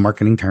 right? That's a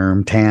marketing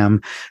term,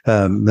 TAM.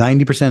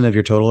 90% of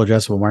your total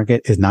addressable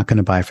market is not going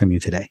to buy from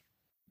you today.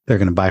 They're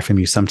going to buy from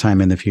you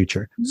sometime in the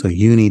future. So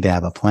you need to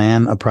have a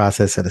plan, a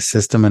process, and a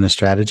system and a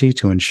strategy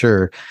to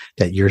ensure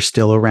that you're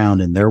still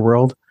around in their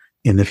world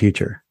in the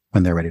future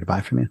when they're ready to buy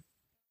from you.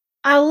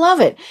 I love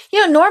it.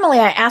 Normally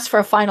I ask for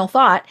a final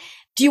thought.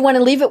 Do you want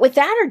to leave it with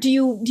that, or do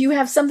you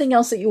have something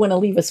else that you want to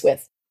leave us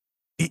with?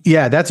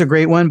 Yeah, that's a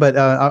great one. But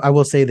I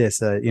will say this,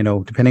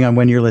 depending on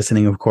when you're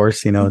listening, of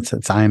course,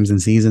 it's times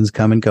and seasons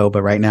come and go.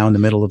 But right now in the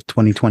middle of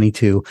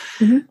 2022,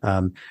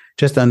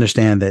 just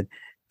understand that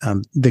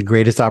the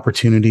greatest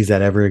opportunities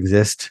that ever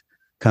exist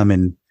come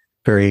in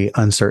very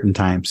uncertain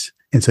times.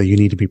 And so you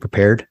need to be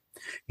prepared.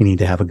 You need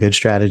to have a good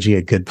strategy,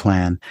 a good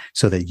plan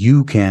so that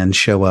you can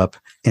show up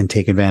and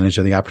take advantage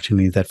of the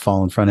opportunities that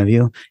fall in front of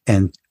you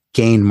and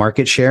gain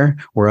market share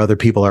where other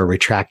people are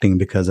retracting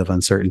because of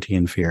uncertainty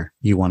and fear.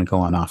 You want to go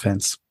on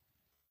offense.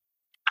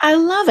 I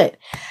love it.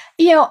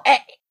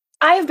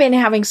 I've been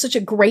having such a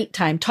great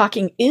time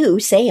talking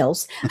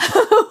sales.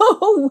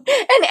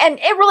 and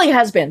it really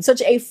has been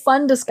such a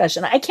fun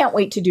discussion. I can't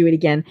wait to do it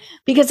again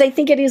because I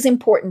think it is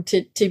important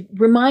to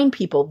remind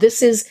people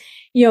this is,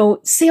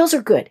 sales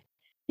are good,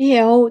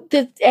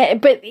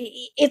 but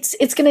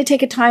it's going to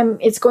take a time.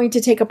 It's going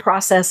to take a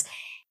process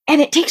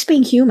and it takes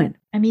being human.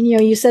 I mean,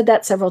 you said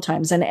that several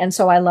times and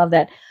so I love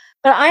that.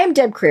 But I am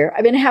Deb Creer.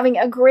 I've been having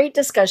a great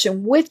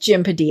discussion with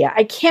Jim Padilla.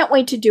 I can't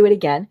wait to do it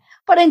again.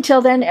 But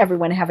until then,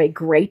 everyone have a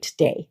great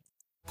day.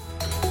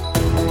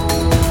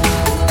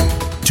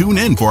 Tune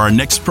in for our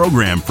next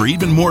program for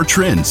even more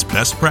trends,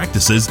 best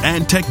practices,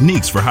 and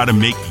techniques for how to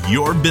make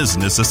your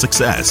business a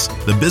success.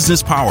 The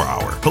Business Power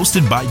Hour,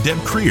 hosted by Deb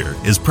Creer,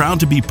 is proud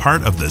to be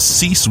part of the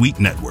C-Suite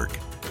Network.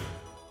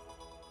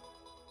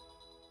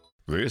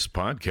 This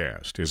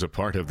podcast is a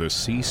part of the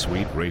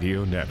C-Suite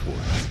Radio Network.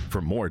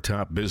 For more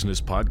top business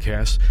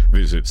podcasts,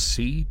 visit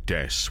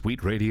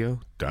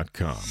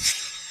c-suiteradio.com.